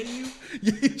staring at you?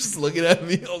 Yeah, he's just looking at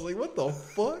me. I was like, what the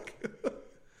fuck?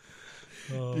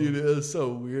 Oh. Dude, it was so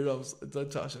weird. I was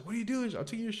like, what are you doing? I'm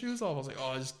taking your shoes off. I was like,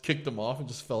 oh, I just kicked them off and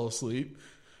just fell asleep.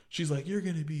 She's like, you're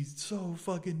going to be so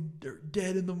fucking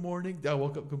dead in the morning. I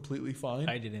woke up completely fine.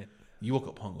 I didn't. You woke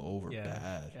up hungover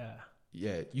bad. Yeah.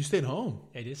 Yeah, you stayed home.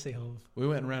 I did stay home. We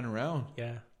went and ran around.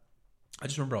 Yeah. I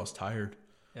just remember I was tired.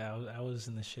 Yeah, I was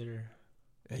in the shitter.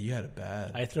 Yeah, you had it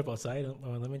bad. I threw up outside on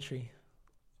my lemon tree.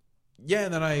 Yeah,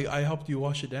 and then I helped you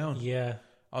wash it down. Yeah.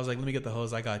 I was like, let me get the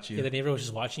hose. I got you. Yeah, the neighbor was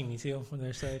just watching me too on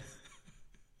their side.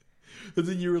 But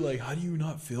then you were like, how do you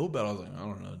not feel bad? I was like, I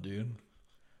don't know, dude.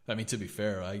 I mean, to be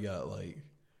fair, I got like,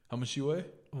 how much you weigh?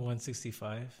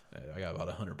 165. I got about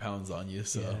 100 pounds on you,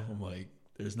 so Yeah. I'm like,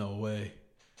 there's no way.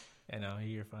 I know,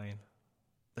 you're fine.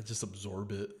 I just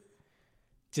absorb it.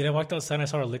 Dude, I walked outside and I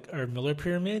saw our Miller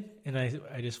Pyramid, and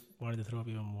I just wanted to throw up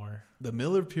even more. The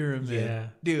Miller Pyramid. Yeah.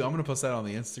 Dude, I'm going to post that on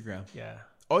the Instagram. Yeah.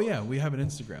 Oh, yeah, we have an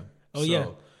Instagram. Oh, yeah.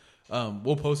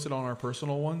 We'll post it on our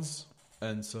personal ones,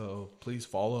 and so please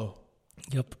follow.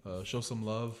 Yep. Show some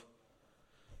love.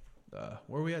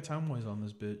 Where are we at time-wise on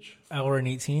this bitch? Hour and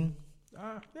 18.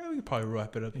 Yeah, we could probably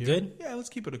wrap it up here. Good? Yeah, let's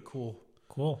keep it a cool.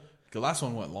 Cool. The last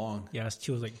one went long. Yeah, it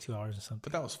was like 2 hours or something.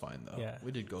 But that was fine, though. Yeah.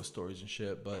 We did ghost stories and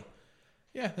shit, but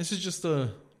yeah, this is just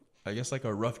I guess like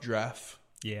a rough draft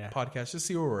Yeah. podcast. Just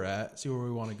see where we're at, see where we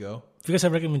want to go. If you guys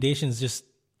have recommendations, just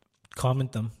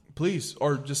comment them. Please,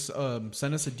 or just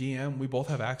send us a DM. We both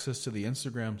have access to the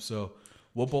Instagram, so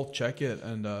we'll both check it.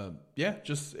 And yeah,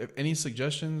 just if any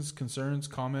suggestions, concerns,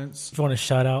 comments. If you want to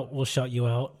shout out, we'll shout you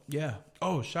out. Yeah.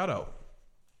 Oh, shout out.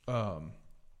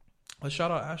 Let's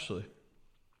shout out Ashley.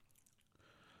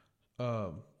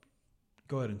 Go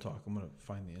ahead and talk. I'm gonna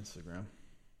find the Instagram.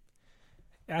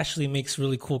 Ashley makes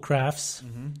really cool crafts.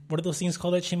 Mm-hmm. What are those things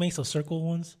called that she makes? Those circle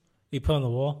ones you put on the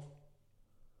wall?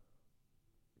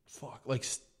 Fuck,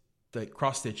 like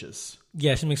cross stitches.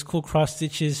 Yeah, she makes cool cross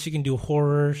stitches. She can do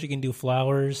horror. She can do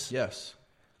flowers. Yes.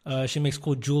 She makes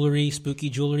cool jewelry, spooky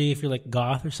jewelry if you're like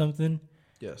goth or something.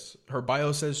 Yes. Her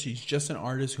bio says she's just an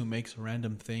artist who makes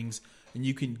random things, and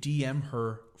you can DM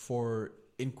her for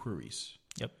inquiries.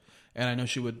 Yep. And I know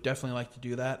she would definitely like to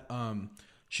do that.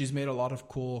 She's made a lot of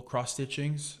cool cross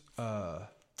stitchings.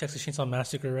 Texas Chainsaw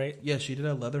Massacre, right? Yeah, she did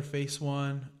a Leatherface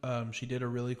one. She did a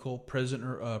really cool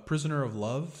prisoner of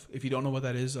love. If you don't know what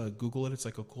that is, Google it. It's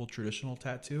like a cool traditional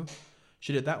tattoo.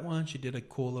 She did that one. She did a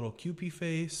cool little Cupid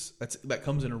face. That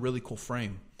comes in a really cool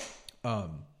frame.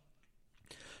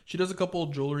 She does a couple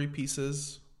jewelry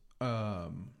pieces.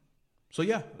 So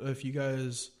yeah, if you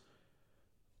guys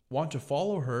want to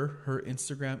follow her, her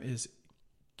Instagram is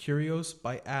Curios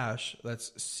by Ash.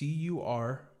 That's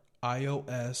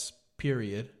CURIOS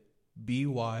period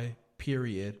BY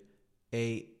period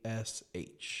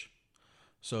ASH.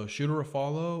 So shoot her a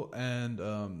follow, and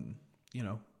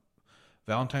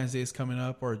Valentine's Day is coming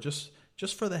up, or just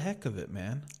for the heck of it,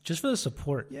 man. Just for the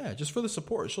support. Yeah, just for the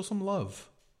support. Show some love.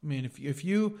 I mean, if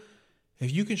you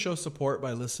can show support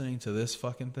by listening to this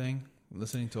fucking thing,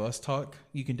 listening to us talk,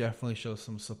 you can definitely show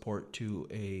some support to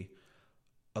a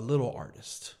little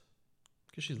artist,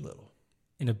 because she's little.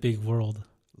 In a big world.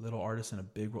 Little artist in a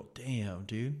big world. Damn,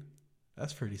 dude.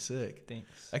 That's pretty sick.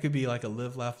 Thanks. That could be like a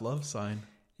live, laugh, love sign.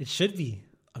 It should be.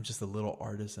 I'm just a little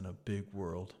artist in a big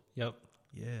world. Yep.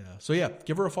 Yeah. So yeah,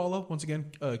 give her a follow. Once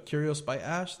again, Curios by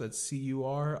Ash. That's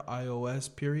CURIOS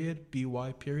period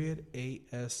BY period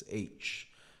ASH.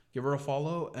 Give her a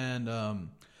follow, and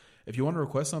if you want to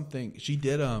request something, she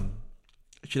did.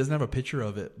 She doesn't have a picture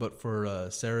of it, but for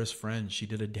Sarah's friend, she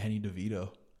did a Danny DeVito.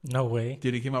 No way.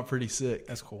 Dude, it came out pretty sick.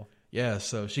 That's cool. Yeah,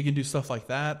 so she can do stuff like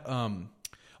that.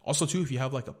 Also, too, if you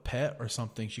have like a pet or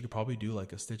something, she could probably do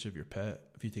like a stitch of your pet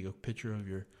if you take a picture of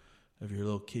your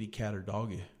little kitty cat or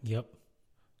doggy. Yep.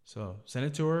 So send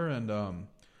it to her, and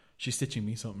she's stitching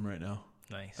me something right now.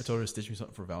 Nice. I told her to stitch me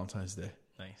something for Valentine's Day.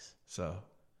 Nice. So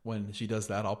when she does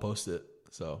that, I'll post it.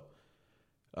 So,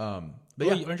 but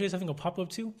yeah, yeah. aren't you guys having a pop up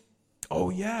too? Oh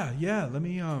yeah. Let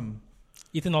me.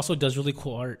 Ethan also does really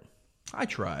cool art. I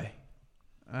try.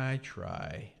 I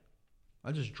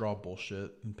just draw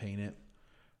bullshit and paint it.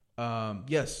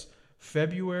 Yes,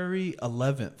 February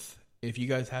 11th. If you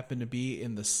guys happen to be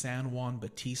in the San Juan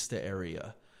Bautista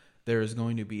area, there is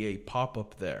going to be a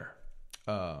pop-up there.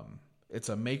 It's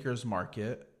a maker's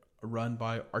market run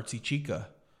by Artsy Chica.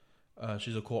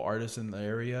 She's a cool artist in the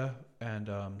area, and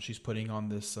she's putting on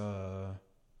this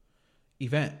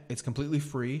event. It's completely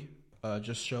free.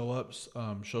 Just show up,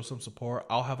 show some support.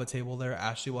 I'll have a table there.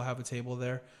 Ashley will have a table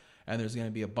there. And there's going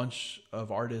to be a bunch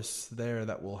of artists there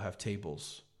that will have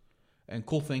tables and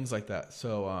cool things like that.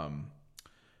 So,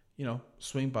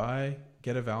 swing by,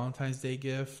 get a Valentine's Day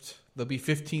gift. There'll be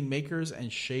 15 makers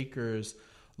and shakers,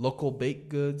 local baked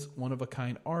goods,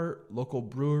 one-of-a-kind art, local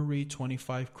brewery,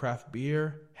 25 craft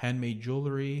beer, handmade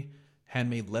jewelry,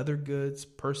 handmade leather goods,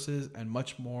 purses, and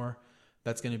much more.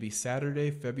 That's going to be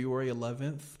Saturday, February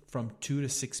 11th from 2 to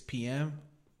 6 p.m.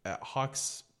 at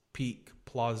Hawks Peak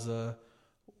Plaza,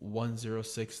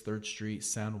 106 3rd Street,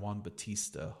 San Juan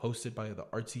Bautista, hosted by the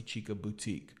Artsy Chica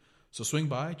Boutique. So swing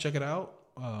by, check it out,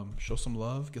 show some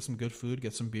love, get some good food,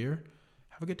 get some beer,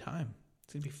 have a good time.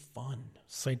 It's going to be fun.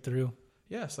 Slide through.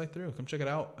 Yeah, slide through. Come check it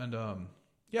out. And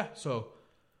so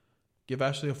give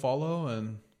Ashley a follow,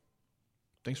 and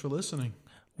thanks for listening.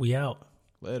 We out.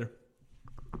 Later.